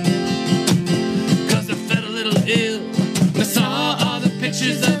 'Cause I felt a little ill when I saw all the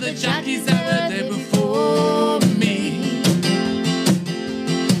pictures of the jockeys that were there before me.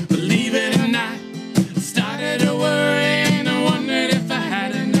 Believe it or not, I started to worry and I wondered if I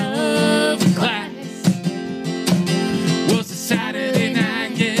had enough class. Was a Saturday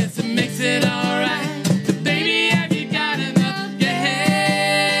night, guess it makes it alright. But baby, have you got enough gas?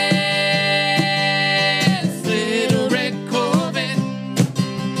 Little red Corvette,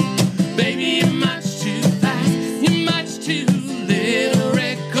 baby, you're much too fast. You're much too little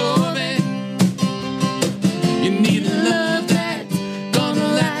red Corvette. You need a love that's gonna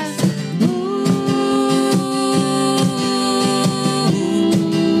last.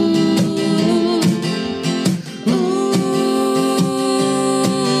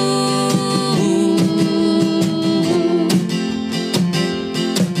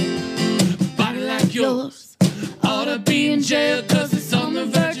 Body like yours ought to be in jail 'cause it's on the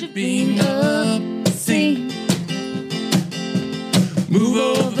verge of being obscene. Move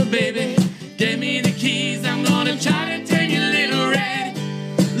over, baby. Give me the keys. I'm gonna try to take your little red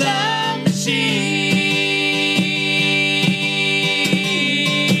love machine.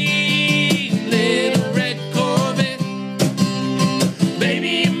 Little red Corvette, baby,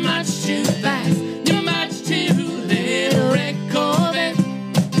 you're much too fast. You're much too little red Corvette.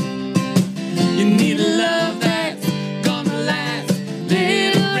 You need a love that's gonna last.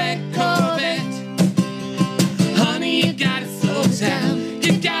 Little red Corvette. Honey, you got it slow down.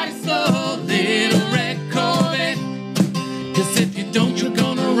 You got it slow, little red Corvette. 'Cause if you don't, you're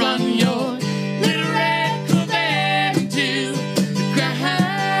gonna run your little red Corvette into the ground.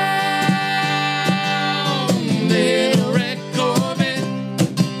 Little red Corvette,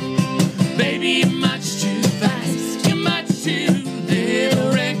 baby, you're much too fast. You're much too little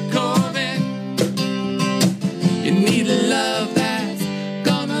red Corvette. You need a love that's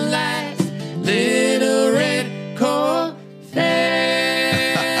gonna last. Little red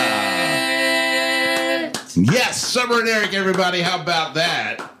Corvette. Yes, Summer and Eric, everybody. How about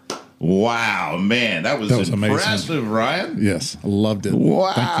that? Wow, man, that was amazing. impressive, Ryan. Yes, I loved it.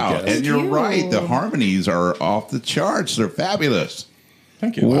 Wow, Thank you, guys. and you're you. right. The harmonies are off the charts. They're fabulous.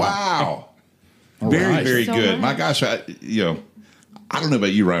 Thank you. Wow, very, right. very So good. much. My gosh, I don't know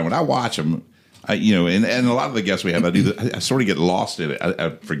about you, Ryan. When I watch them, and a lot of the guests we have, I sort of get lost in it. I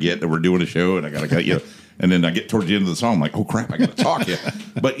forget that we're doing a show, and I gotta and then I get towards the end of the song, I'm like, oh crap, I gotta talk you.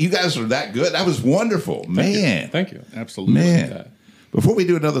 But you guys are that good. That was wonderful, man. Thank you. Absolutely. Man. Before we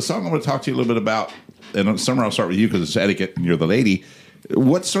do another song, I want to talk to you a little bit about, and Summer, I'll start with you because it's etiquette and you're the lady.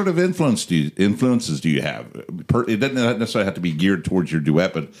 What sort of influences do you have? It doesn't necessarily have to be geared towards your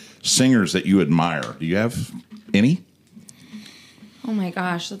duet, but singers that you admire. Do you have any? Oh my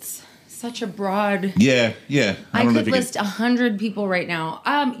gosh, that's such a broad. Yeah. I don't know could if you list 100 people right now.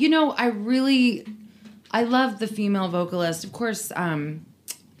 I love the female vocalist, of course.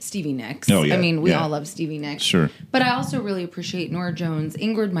 Stevie Nicks. Oh, yeah, I mean, we yeah. all love Stevie Nicks. Sure. But I also really appreciate Nora Jones,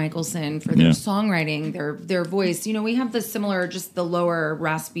 Ingrid Michaelson for their Yeah. songwriting, their voice. You know, we have the similar, just the lower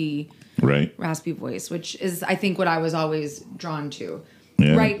raspy Right. voice, which is, I think, what I was always drawn to.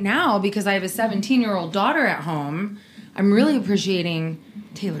 Yeah. Right now, because I have a 17-year-old daughter at home, I'm really appreciating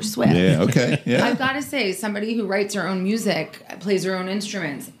Taylor Swift. Yeah. Okay. Yeah. I've got to say, somebody who writes her own music, plays her own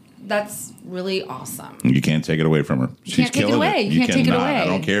instruments, that's really awesome. You can't take it away from her. She's can't take it killing away. You can't take it cannot. away. I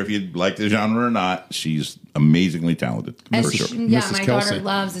don't care if you like the genre or not. She's amazingly talented. And For sure. yeah, Mrs. my Kelsey. daughter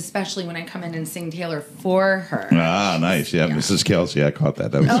loves, especially when I come in and sing Taylor for her. Ah, nice. Yeah, Mrs. Kelsey. I caught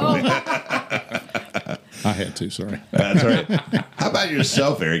that. That was funny. I had to, sorry. That's right. How about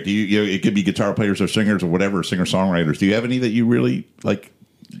yourself, Eric? Do you it could be guitar players or singers or whatever, singer-songwriters. Do you have any that you really like?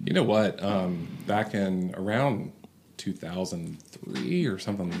 You know what? Back in around 2003 or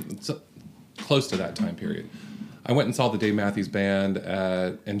something, close to that time period, I went and saw the Dave Matthews Band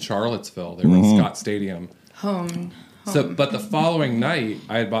in Charlottesville. They were in Scott Stadium. Home. So, but the following night,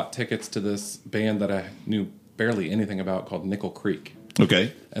 I had bought tickets to this band that I knew barely anything about called Nickel Creek,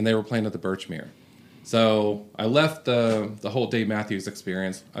 Okay. and they were playing at the Birchmere. So I left the whole Dave Matthews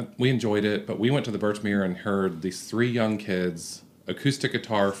experience. We enjoyed it, but we went to the Birchmere and heard these three young kids, acoustic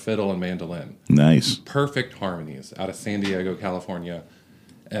guitar, fiddle, and mandolin. Nice. Perfect harmonies out of San Diego, California.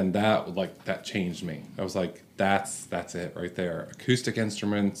 And that changed me. I was like, that's it right there. Acoustic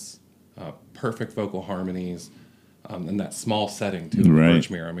instruments, perfect vocal harmonies, and that small setting too. Right.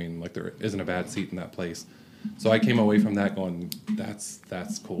 Birchmere. I mean, like there isn't a bad seat in that place. So I came away from that going, that's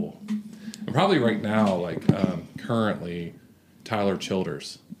cool. And probably right now, like currently, Tyler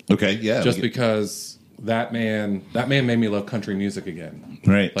Childers. Okay. Yeah. Just because that man made me love country music again.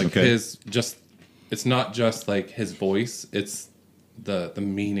 Right. Like okay. it's not just like his voice, it's the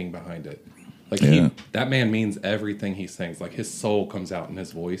meaning behind it. Like Yeah. that man means everything he sings. Like his soul comes out in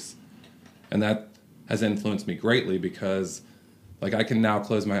his voice. And that has influenced me greatly because like I can now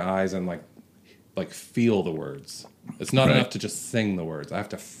close my eyes and like feel the words. It's not Right. enough to just sing the words. I have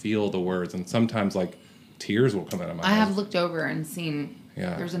to feel the words, and sometimes like tears will come out of my eyes. I have looked over and seen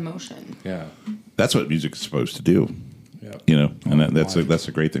Yeah. there's emotion. Yeah. That's what music's supposed to do. Yeah. You know, and that's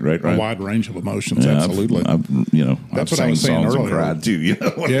a great thing, right? A Right. wide range of emotions, Yeah, absolutely. I've That's what I was saying songs and earlier. cried too. You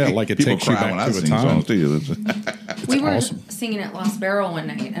know, Yeah, like it people takes you cry back when I to a sing time. songs too. That's- We were awesome. singing at Lost Barrel one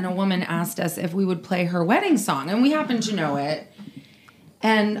night, and a woman asked us if we would play her wedding song, and we happened to know it.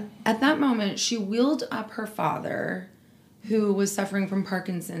 And at that moment, she wheeled up her father, who was suffering from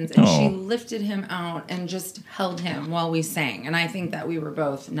Parkinson's, and she Oh. lifted him out and just held him while we sang. And I think that we were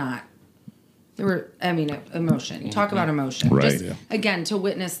both not. There were, emotion. Talk about emotion. Right. Just, Yeah. again, to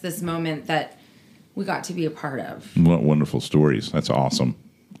witness this moment that we got to be a part of. What wonderful stories. That's awesome.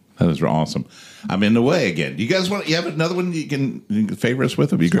 That is awesome. I'm in the way again. You guys you have another one you can favor us with?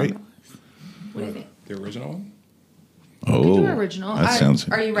 It'd be great. What do you think? The original one? Oh, Do original. that sounds.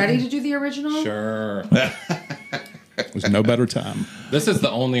 Are you ready to do the original? Sure. There's no better time. This is the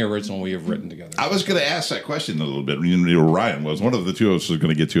only original we have written together. I was going to ask that question a little bit. You know, Ryan was one of the two of us was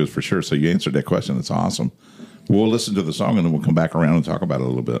going to get to it for sure. So you answered that question. That's awesome. We'll listen to the song and then we'll come back around and talk about it a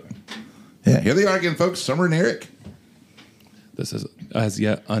little bit. Yeah, here they are again, folks. Summer and Eric. This is as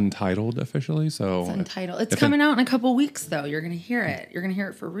yet untitled officially, so It's untitled. It's if coming out in a couple weeks, though. You're going to hear it. You're going to hear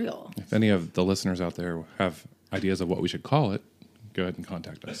it for real. If any of the listeners out there have ideas of what we should call it, go ahead and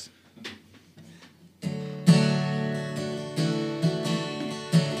contact us.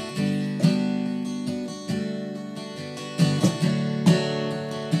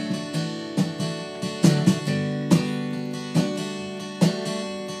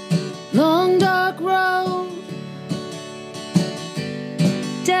 Long dark road,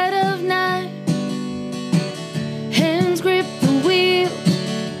 dead of night, hands grip the wheel,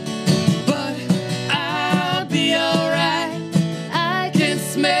 But I'll be alright. I Can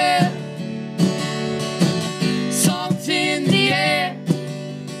smell salt in the air.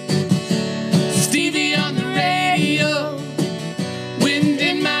 Stevie on the radio, wind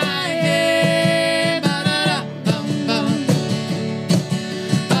in my hair. Ba-da-da-bum-bum.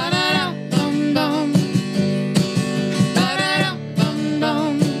 Ba-da-da-bum-bum.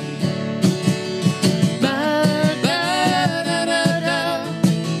 Ba-da-da-bum-bum. Ba-da-da-da.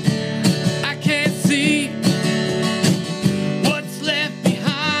 I can't see what's left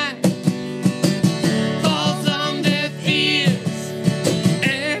behind.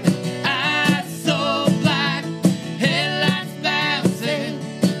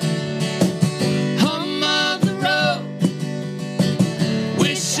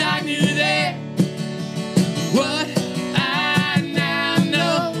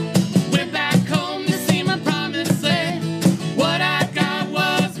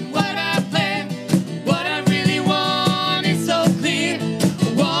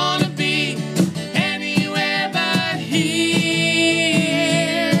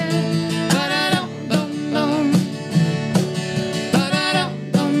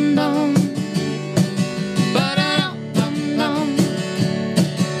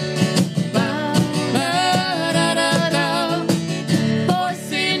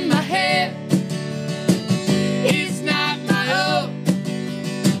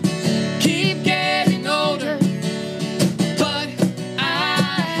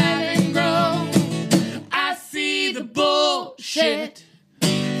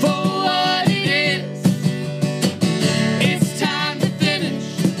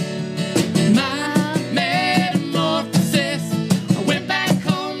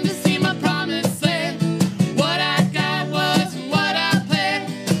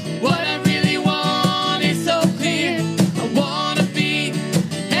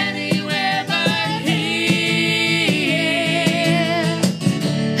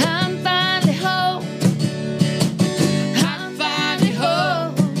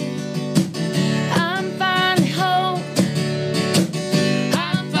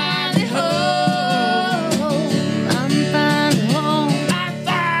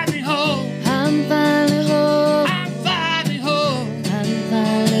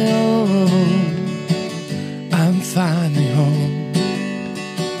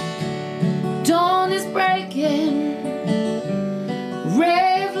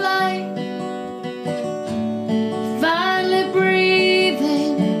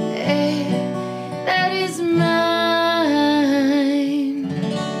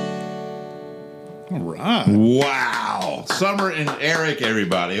 Eric,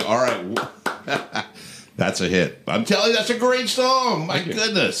 everybody. All right. That's a hit. I'm telling you, that's a great song. My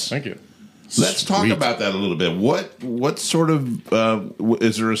goodness. Thank you. Let's talk Sweet. about that a little bit. What sort of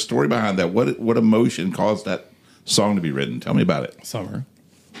is there a story behind that? What emotion caused that song to be written? Tell me about it. Summer.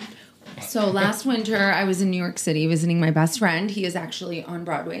 So last winter, I was in New York City visiting my best friend. He is actually on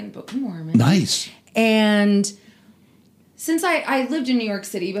Broadway in Book of Mormon. Nice. And since I lived in New York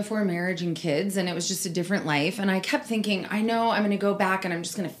City before marriage and kids, and it was just a different life, and I kept thinking, I know I'm going to go back and I'm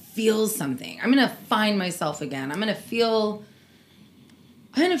just going to feel something. I'm going to find myself again. I'm going to feel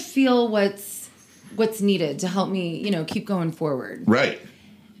what's needed to help me, keep going forward. Right.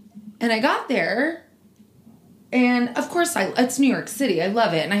 And I got there, and of course, it's New York City. I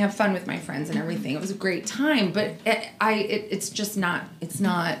love it, and I have fun with my friends and everything. It was a great time, but it's just not. It's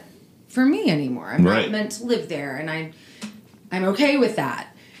not for me anymore. I'm Right. not meant to live there, and I'm okay with that.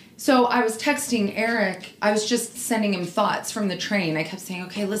 So I was texting Eric. I was just sending him thoughts from the train. I kept saying,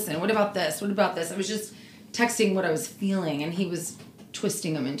 "Okay, listen. What about this? What about this?" I was just texting what I was feeling, and he was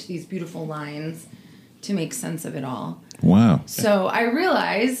twisting them into these beautiful lines to make sense of it all. Wow. So I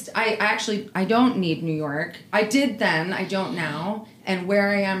realized I don't need New York. I did then, I don't now. And where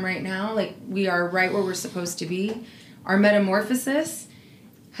I am right now, like we are right where we're supposed to be. Our metamorphosis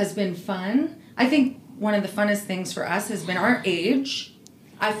has been fun. I think one of the funnest things for us has been our age.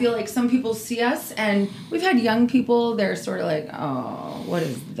 I feel like some people see us, and we've had young people, they're sort of like, oh, what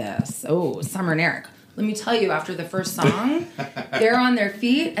is this? Oh, Summer and Eric. Let me tell you, after the first song, they're on their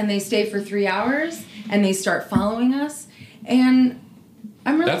feet and they stay for 3 hours and they start following us. And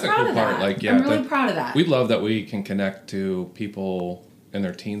I'm really That's a proud cool of part. that. Like, yeah, I'm really proud of that. We love that we can connect to people in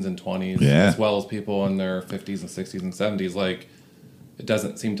their teens and 20s, Yeah. as well as people in their 50s and 60s and 70s. Like, it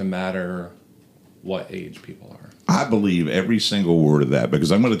doesn't seem to matter what age people are. I believe every single word of that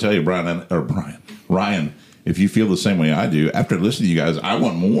because I'm going to tell you, Ryan, if you feel the same way I do, after listening to you guys, I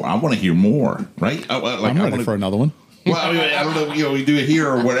want more. I want to hear more, right? I'm ready for another one. Well, I don't know, we do it here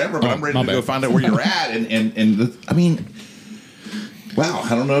or whatever, but I'm ready my to go bad. find out where you're at. I mean, wow, I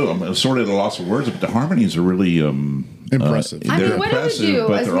don't know. I'm sort of at a loss of words, but the harmonies are really Impressive. I they're mean, what do we impressive, do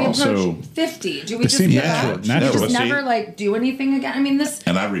but as they're we also. approach 50? Do we They just seem give natural- up? natural. We just See? never do anything again? I mean, this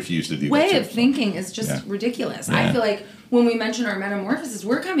And I refuse to do that. way too. of thinking is just Yeah. ridiculous. Yeah. I feel like when we mention our metamorphosis,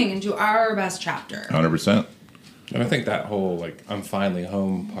 we're coming into our best chapter. 100%. And I think that whole, like, I'm finally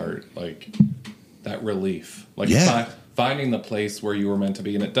home part, like, that relief. Like, Yeah. finding the place where you were meant to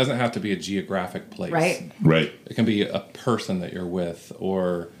be. And it doesn't have to be a geographic place. Right. Right. It can be a person that you're with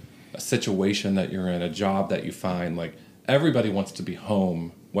or a situation that you're in, a job that you find. Like, everybody wants to be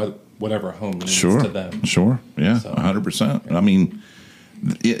home, whatever home means Sure. to them. Sure. Yeah. So- 100%. I mean,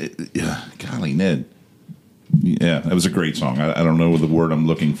 golly, Ned. Yeah, that was a great song. I don't know the word I'm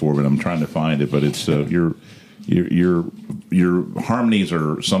looking for, but I'm trying to find it. But it's your harmonies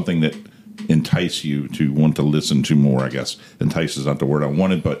are something that entice you to want to listen to more. I guess entice is not the word I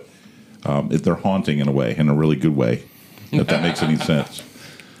wanted, but if they're haunting in a way, in a really good way, if that makes any sense.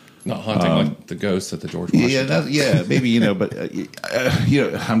 Not haunting like the ghosts at the George Washington. Yeah, maybe but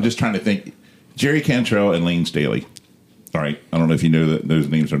I'm just trying to think. Jerry Cantrell and Lane Staley. All right, I don't know if you know those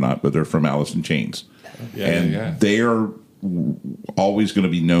names or not, but they're from Alice in Chains, and they are always going to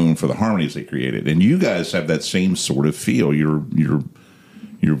be known for the harmonies they created. And you guys have that same sort of feel.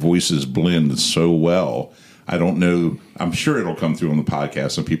 Your voices blend so well. I don't know. I'm sure it'll come through on the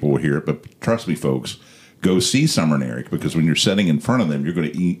podcast and people will hear it. But trust me, folks, go see Summer and Eric because when you're sitting in front of them, you're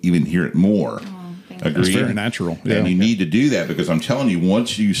going to even hear it more. Agreed. It's very natural. Yeah. And you need to do that because I'm telling you,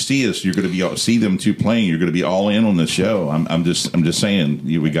 once you see us, you're going to be see them two playing. You're going to be all in on the show. I'm just saying,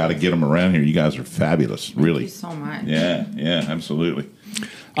 we got to get them around here. You guys are fabulous, really. Thank you so much. Yeah, absolutely.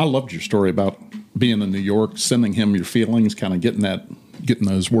 I loved your story about being in New York, sending him your feelings, kind of getting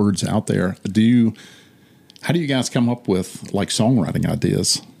those words out there. How do you guys come up with like songwriting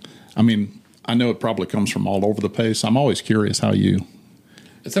ideas? I mean, I know it probably comes from all over the place. I'm always curious how you.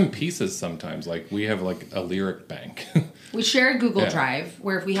 It's in pieces sometimes. Like, we have, like, a lyric bank. We share a Google Yeah. Drive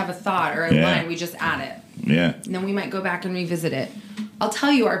where if we have a thought or a Yeah. line, we just add it. Yeah. And then we might go back and revisit it. I'll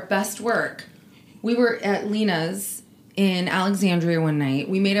tell you our best work. We were at Lena's in Alexandria one night.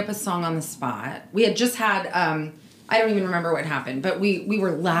 We made up a song on the spot. We had just had, I don't even remember what happened, but we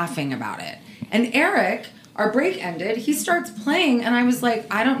were laughing about it. And Eric, our break ended, he starts playing, and I was like,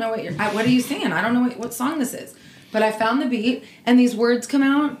 I don't know what are you saying? I don't know what song this is. But I found the beat, and these words come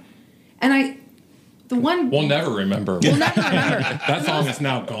out, and We'll never remember. We'll never remember. That song is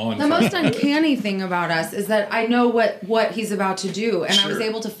now gone. The most uncanny thing about us is that I know what he's about to do, and I was Sure.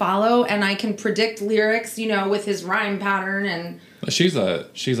 able to follow, and I can predict lyrics, with his rhyme pattern, and She's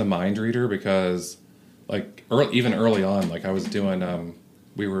a mind reader because like even early on, like I was doing,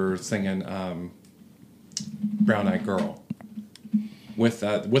 we were singing Brown Eyed Girl with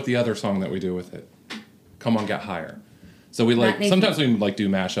the other song that we do with it, Come On Get Higher. So we like sometimes we like do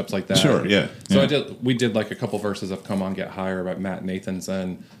mashups like that. Sure, yeah. So yeah. we did like a couple verses of Come On Get Higher by Matt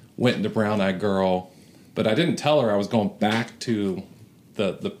Nathanson, went into Brown Eyed Girl, but I didn't tell her I was going back to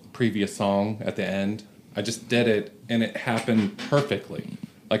the previous song at the end. I just did it and it happened perfectly.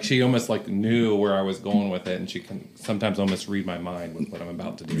 Like she almost like knew where I was going with it, and she can sometimes almost read my mind with what I'm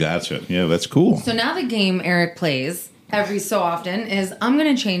about to do. Gotcha. Yeah, that's cool. So now the game Eric plays every so often is I'm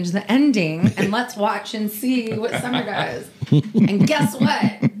going to change the ending and let's watch and see what Summer does. And guess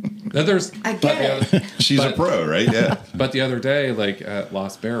what? Now there's I get it. She's a pro, right? Yeah. But the other day, like at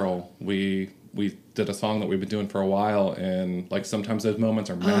Lost Barrel, we did a song that we've been doing for a while, and like sometimes those moments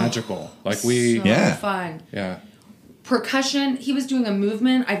are magical. Like we, So Yeah. fun. yeah, Percussion, he was doing a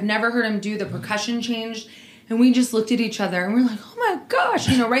movement. I've never heard him do the percussion changed. And we just looked at each other and we're like, oh my gosh,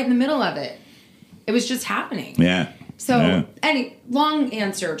 right in the middle of it. It was just happening. Yeah. So, Yeah. any long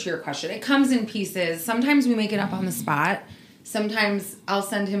answer to your question. It comes in pieces. Sometimes we make it up on the spot. Sometimes I'll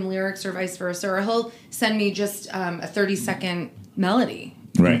send him lyrics or vice versa, or he'll send me just a 30-second melody.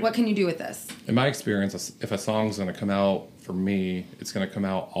 Right. What can you do with this? in my experience, if a song's going to come out for me, it's going to come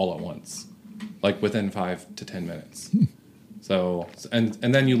out all at once, like within 5 to 10 minutes. So and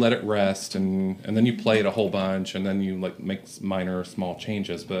then you let it rest, and then you play it a whole bunch, and then you like make minor small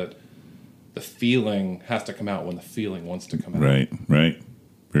changes, but the feeling has to come out when the feeling wants to come out. Right.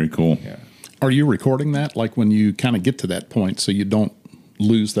 Very cool. Yeah. Are you recording that like when you kind of get to that point so you don't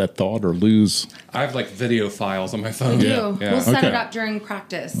lose that thought or lose? I have like video files on my phone. We do. Yeah. We'll set it Okay. up during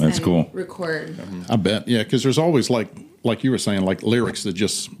practice. That's and cool. Record. I bet. Yeah, because there's always like you were saying, like lyrics that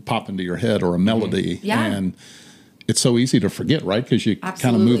just pop into your head or a melody. Yeah. And it's so easy to forget, right? Because you kind of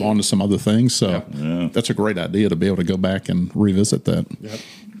Absolutely. move on to some other things. So Yeah. that's a great idea to be able to go back and revisit that. Yep.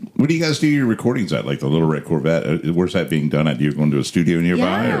 Where do you guys do your recordings at? Like the Little Red Corvette? Where's that being done at? Do you go into a studio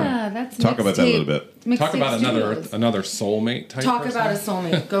nearby? Yeah, or? that's Talk about that a little bit. Mixtape Talk about Studios. another soulmate type. Talk person. about a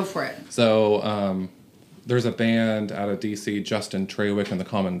soulmate. Go for it. So there's a band out of DC, Justin Trawick and the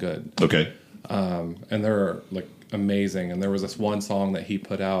Common Good, Okay. and they're like amazing. And there was this one song that he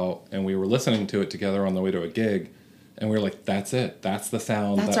put out, and we were listening to it together on the way to a gig, and we were like, "That's it. That's the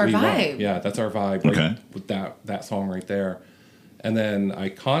sound. That's that our we want." vibe. Yeah, that's our vibe. Okay. Right, with that song right there. And then I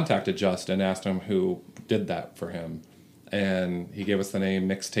contacted Justin, asked him who did that for him, and he gave us the name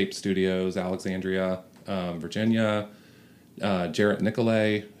Mixtape Studios, Alexandria, Virginia. Jarrett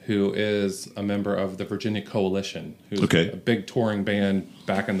Nicolay, who is a member of the Virginia Coalition, who's Okay. a big touring band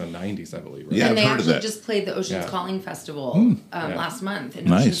back in the 90s, I believe. Right? Yeah, and I've they heard of actually that. just played the Oceans Yeah. Calling Festival last month in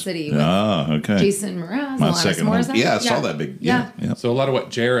Ocean Nice. City with Okay. Jason Mraz, My Alanis second home. Morissette. Yeah, I saw that big. Yeah. So a lot of what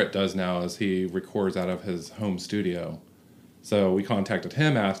Jarrett does now is he records out of his home studio. So we contacted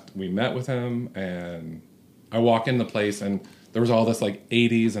him, we met with him, and I walk in the place, and there was all this like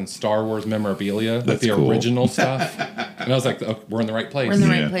 80s and Star Wars memorabilia, like That's the cool. original stuff. And I was like, oh, we're in the right place. We're in the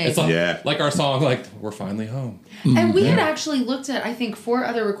Yeah. right place. It's like, Yeah. like our song, like, we're finally home. And we had actually looked at, I think, 4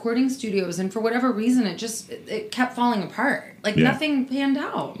 other recording studios, and for whatever reason, it kept falling apart. Like Yeah. nothing panned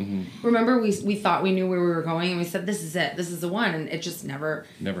out. Remember, we thought we knew where we were going, and we said, "This is it. This is the one," and it just never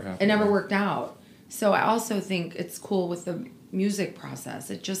Never happened. It never worked out. So I also think it's cool with the music process.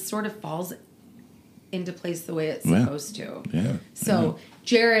 It just sort of falls into place the way it's Yeah. supposed to. Yeah. So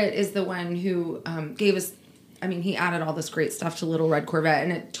Jarrett is the one who gave us. I mean, he added all this great stuff to Little Red Corvette,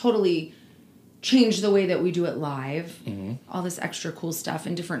 and it totally changed the way that we do it live. All this extra cool stuff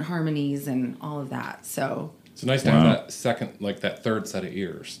and different harmonies and all of that. So It's nice to have that second, like that third set of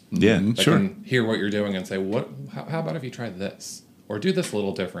ears. Yeah, I sure. can hear what you're doing and say, how about if you try this? Or do this a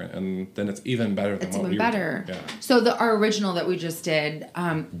little different, and then it's even better than it's what even we were better. doing. Yeah. So our original that we just did,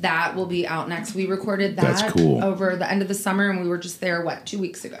 that will be out next. We recorded that That's cool. over the end of the summer, and we were just there 2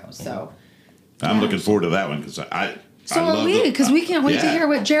 weeks ago. So. I'm looking forward to that one because I So love are we, because we can't wait to Yeah. hear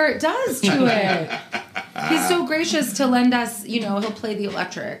what Jarrett does to it. He's so gracious to lend us, he'll play the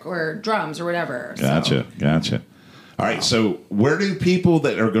electric or drums or whatever. So. Gotcha. All right, so where do people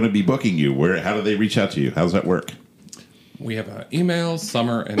that are going to be booking you? How do they reach out to you? How does that work? We have email,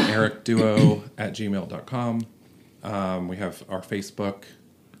 summerandericduo@gmail.com. We have our Facebook.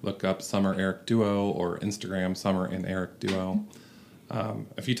 Look up Summer Eric Duo, or Instagram Summer and Eric Duo.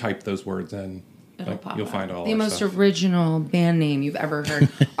 If you type those words in, It'll pop you'll up. find all the our most stuff. original band name you've ever heard.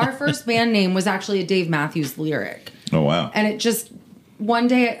 Our first band name was actually a Dave Matthews lyric, Oh, wow. and it just one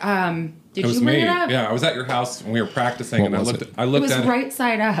day. Did It was you bring me. it up? Yeah, I was at your house and we were practicing, What and I was looked. it? I It looked was at right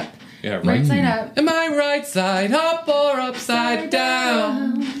side up. Yeah, Right side up. Am I right side up or upside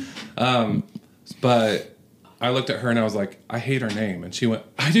down? But I looked at her and I was like, I hate her name. And she went,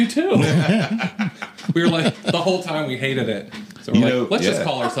 I do too. We were like, the whole time we hated it. So we're let's just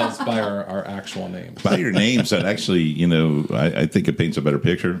call ourselves by our actual names. By your names, that actually, I think it paints a better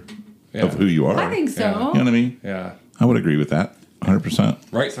picture of who you are. I think so. You know what I mean? Yeah. I would agree with that, 100%.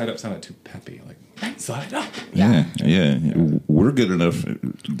 Right side up sounded too peppy. Like, right side up. Yeah. We're good enough.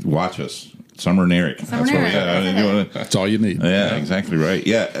 Watch us. Summer and Eric. Summer and Eric. That's all you need. Yeah, exactly right.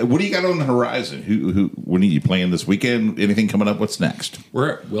 Yeah. What do you got on the horizon? When are you playing this weekend? Anything coming up? What's next?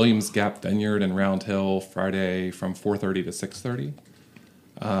 We're at Williams Gap Vineyard in Round Hill Friday from 4:30 to 6:30.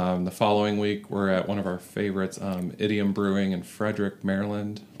 The following week, we're at one of our favorites, Idiom Brewing in Frederick,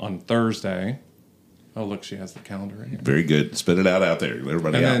 Maryland, on Thursday. Oh, look, she has the calendar right here. Very good. Spit it out there. Let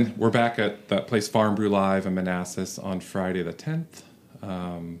everybody And out. then we're back at that place, Farm Brew Live in Manassas, on Friday the 10th.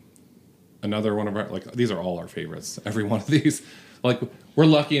 Another one of our, these are all our favorites. Every one of these. We're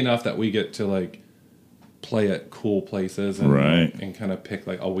lucky enough that we get to, play at cool places and kind of pick,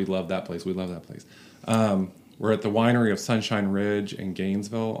 we love that place. We love that place. We're at the winery of Sunshine Ridge in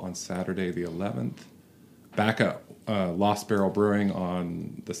Gainesville on Saturday the 11th. Back at Lost Barrel Brewing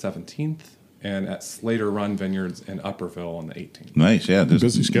on the 17th. And at Slater Run Vineyards in Upperville on the 18th. Nice, yeah.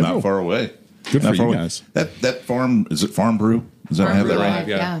 Busy schedule. Not far away. Good Not for far you away. guys. That farm, is it Farm Brew? Does that Farm have Brew that right? Live,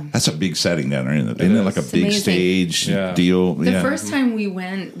 Yeah. That's a big setting down there, isn't it? Isn't it like a It's big amazing. stage Yeah. deal? The Yeah. first time we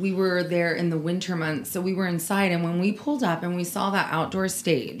went, we were there in the winter months, so we were inside. And when we pulled up and we saw that outdoor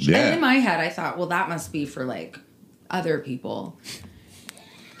stage, Yeah. and in my head, I thought, well, that must be for other people.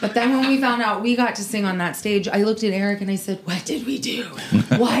 But then when we found out we got to sing on that stage, I looked at Eric and I said, "What did we do?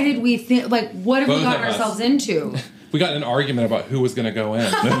 Why did we think? What have we Both gotten of us. ourselves into?" We got in an argument about who was going to go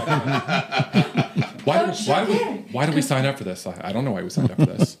in. Why did we sign up for this? I don't know why we signed up for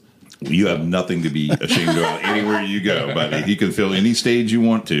this. You have nothing to be ashamed about anywhere you go, buddy. You can fill any stage you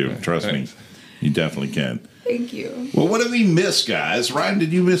want to. Trust me. You definitely can. Thank you. Well, what did we miss, guys? Ryan,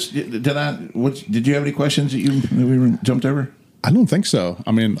 did you miss? Did you have any questions that we jumped over? I don't think so.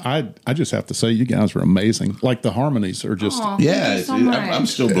 I mean, I just have to say you guys are amazing. The harmonies are just Aw, Yeah, thank you so I'm much.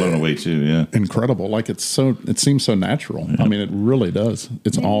 still blown away too. Yeah. incredible. It seems so natural. I mean, it really does.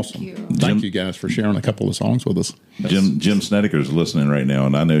 It's awesome. you. Thank you guys for sharing a couple of songs with us. Jim Snedeker's listening right now,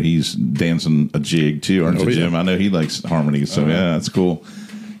 and I know he's dancing a jig too, aren't Oh, you, yeah. Jim? I know he likes harmonies, so yeah, that's cool.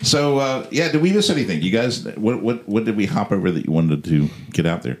 So did we miss anything? You guys, what did we hop over that you wanted to get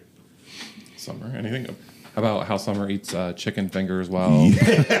out there? Summer, anything about how Summer eats chicken fingers while...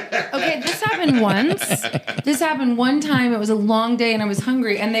 Okay, this happened once. This happened one time. It was a long day and I was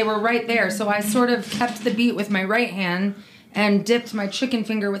hungry and they were right there. So I sort of kept the beat with my right hand and dipped my chicken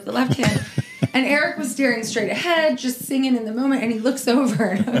finger with the left hand. And Eric was staring straight ahead, just singing in the moment. And he looks over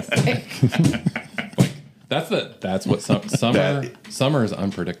and I was like... That's what Summer is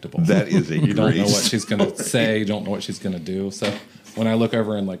unpredictable. That is a You don't know great what she's going to say. You don't know what she's going to do. So when I look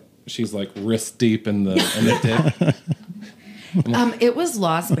over and she's wrist deep in the dip. It was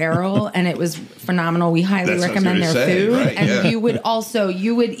Lost Barrel, and it was phenomenal. We highly That's what I was recommend gonna their say, food. right, And yeah.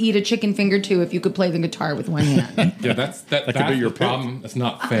 you would eat a chicken finger too if you could play the guitar with one hand. Yeah, that's could be your the problem. It's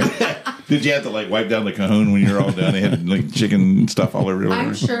not fair. Did you have to wipe down the cajon when you were all done? They had chicken stuff all over.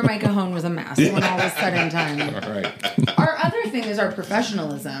 I'm sure my cajon was a mess when all was said and done. All right. Our other thing is our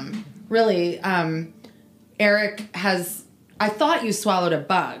professionalism. Really, Eric has... I thought you swallowed a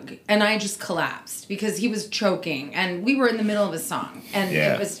bug, and I just collapsed because he was choking, and we were in the middle of a song, and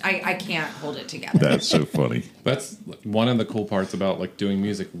Yeah. it was I can't hold it together. That's so funny. That's one of the cool parts about doing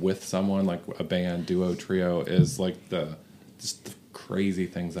music with someone, like a band, duo, trio, is the crazy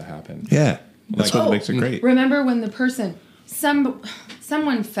things that happen. Yeah, that's what Oh, makes it great. Remember when the person,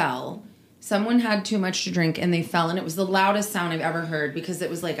 someone fell, someone had too much to drink and they fell, and it was the loudest sound I've ever heard because it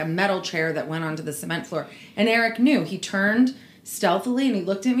was like a metal chair that went onto the cement floor. And Eric knew. He turned stealthily and he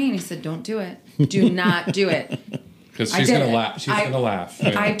looked at me and he said, "Don't do it. Do not do it." Because I she's did going to it. laugh. She's going to laugh.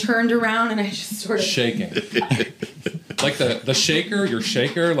 I turned around and I just sort of shaking. The shaker, your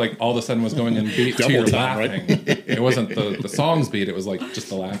shaker, all of a sudden was going in beat to Double your time, right? laughing. It wasn't the song's beat, it was just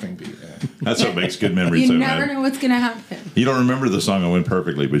the laughing beat. Yeah. That's what makes good memories. You though, never man. know what's going to happen. You don't remember the song that went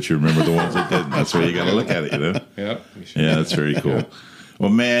perfectly, but you remember the ones that didn't. That's why you got to look at it, Yep. you should. Yeah, that's very cool. Well,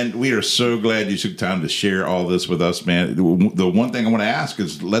 man, we are so glad you took time to share all this with us, man. The one thing I want to ask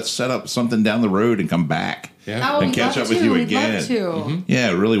is let's set up something down the road and come back. Yeah. Oh, And we'd catch love up with to. you We'd again. love to. Yeah,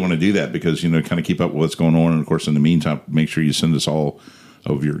 I really want to do that because, kind of keep up with what's going on. And, of course, in the meantime, make sure you send us all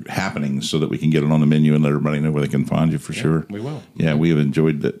of your happenings so that we can get it on the menu and let everybody know where they can find you for sure. we will. Yeah, we have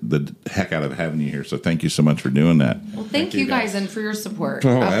enjoyed the heck out of having you here. So thank you so much for doing that. Well, thank you guys and for your support Oh,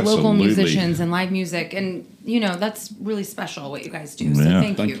 of local absolutely. musicians and live music. And, that's really special what you guys do. So Yeah.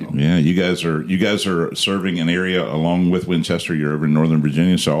 thank you. Yeah, you guys are serving an area along with Winchester. You're over in Northern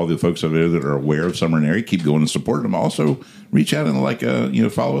Virginia, so all the folks over there that are aware of Summer and Eric, keep going and support them. Also, reach out and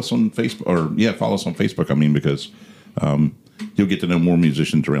follow us on Facebook follow us on Facebook. I mean, because you'll get to know more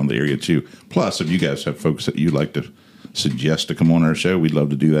musicians around the area too. Plus, if you guys have folks that you'd like to suggest to come on our show, we'd love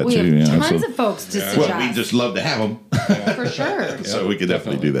to do that We too. have tons of folks to suggest. Well, we just love to have them. for sure. So we could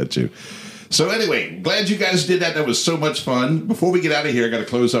definitely do that too. So anyway, glad you guys did that. That was so much fun. Before we get out of here, I got to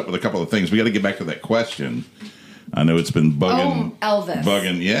close up with a couple of things. We got to get back to that question. I know it's been bugging. Oh,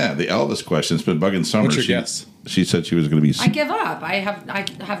 Elvis. The Elvis question. It's been bugging Summer. What's your guess? She said she was going to be. I give up. I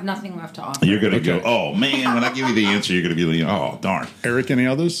have nothing left to offer. You're going to Okay. go, oh man, when I give you the answer, you're going to be like, oh, darn. Eric, any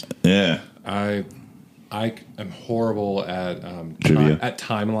others? Yeah. I am horrible at Trivia? at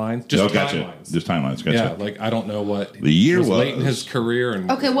timelines. Just Oh, gotcha. timelines. Just timelines. Gotcha. Yeah, like I don't know what The year was late in was- his career. And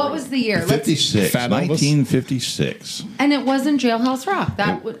Okay, what was the year? 56. Fat Elvis? 1956. And it wasn't Jailhouse Rock.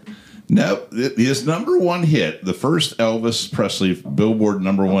 That would. No, his number one hit, the first Elvis Presley Billboard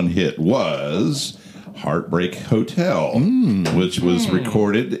 #1 hit was Heartbreak Hotel, which was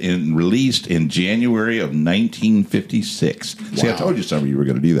recorded and released in January of 1956. See, I told you, Summer, you were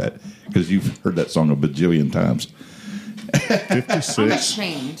going to do that because you've heard that song a bajillion times. 56.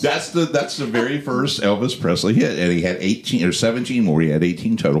 Changed. That's the very first Elvis Presley hit, and he had 18 or 17 more. He had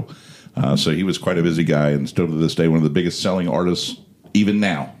 18 total. So he was quite a busy guy, and still to this day one of the biggest selling artists even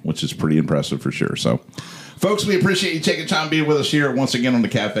now, which is pretty impressive for sure. So, folks, we appreciate you taking time being with us here once again on the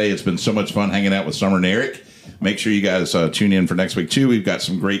cafe. It's been so much fun hanging out with Summer and Eric. Make sure you guys tune in for next week too. We've got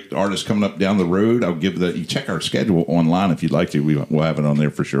some great artists coming up down the road. You check our schedule online if you'd like to. We'll have it on there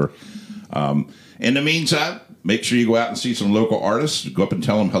for sure. In the meantime, make sure you go out and see some local artists. Go up and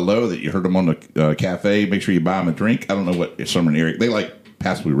tell them hello that you heard them on the cafe. Make sure you buy them a drink. I don't know what Summer and Eric, they like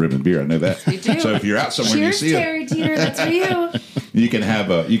Pass Me Ribbon beer. I know that. They do. So if you're out somewhere and you Cheers, see them, Terry Teeter. That's for you. you can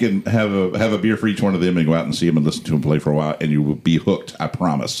have a beer for each one of them and go out and see them and listen to them play for a while, and you will be hooked. I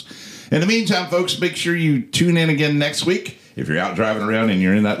promise. In the meantime, folks, make sure you tune in again next week. If you're out driving around and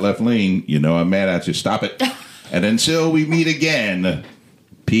you're in that left lane, I'm mad at you. Stop it. And until we meet again,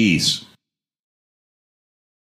 peace.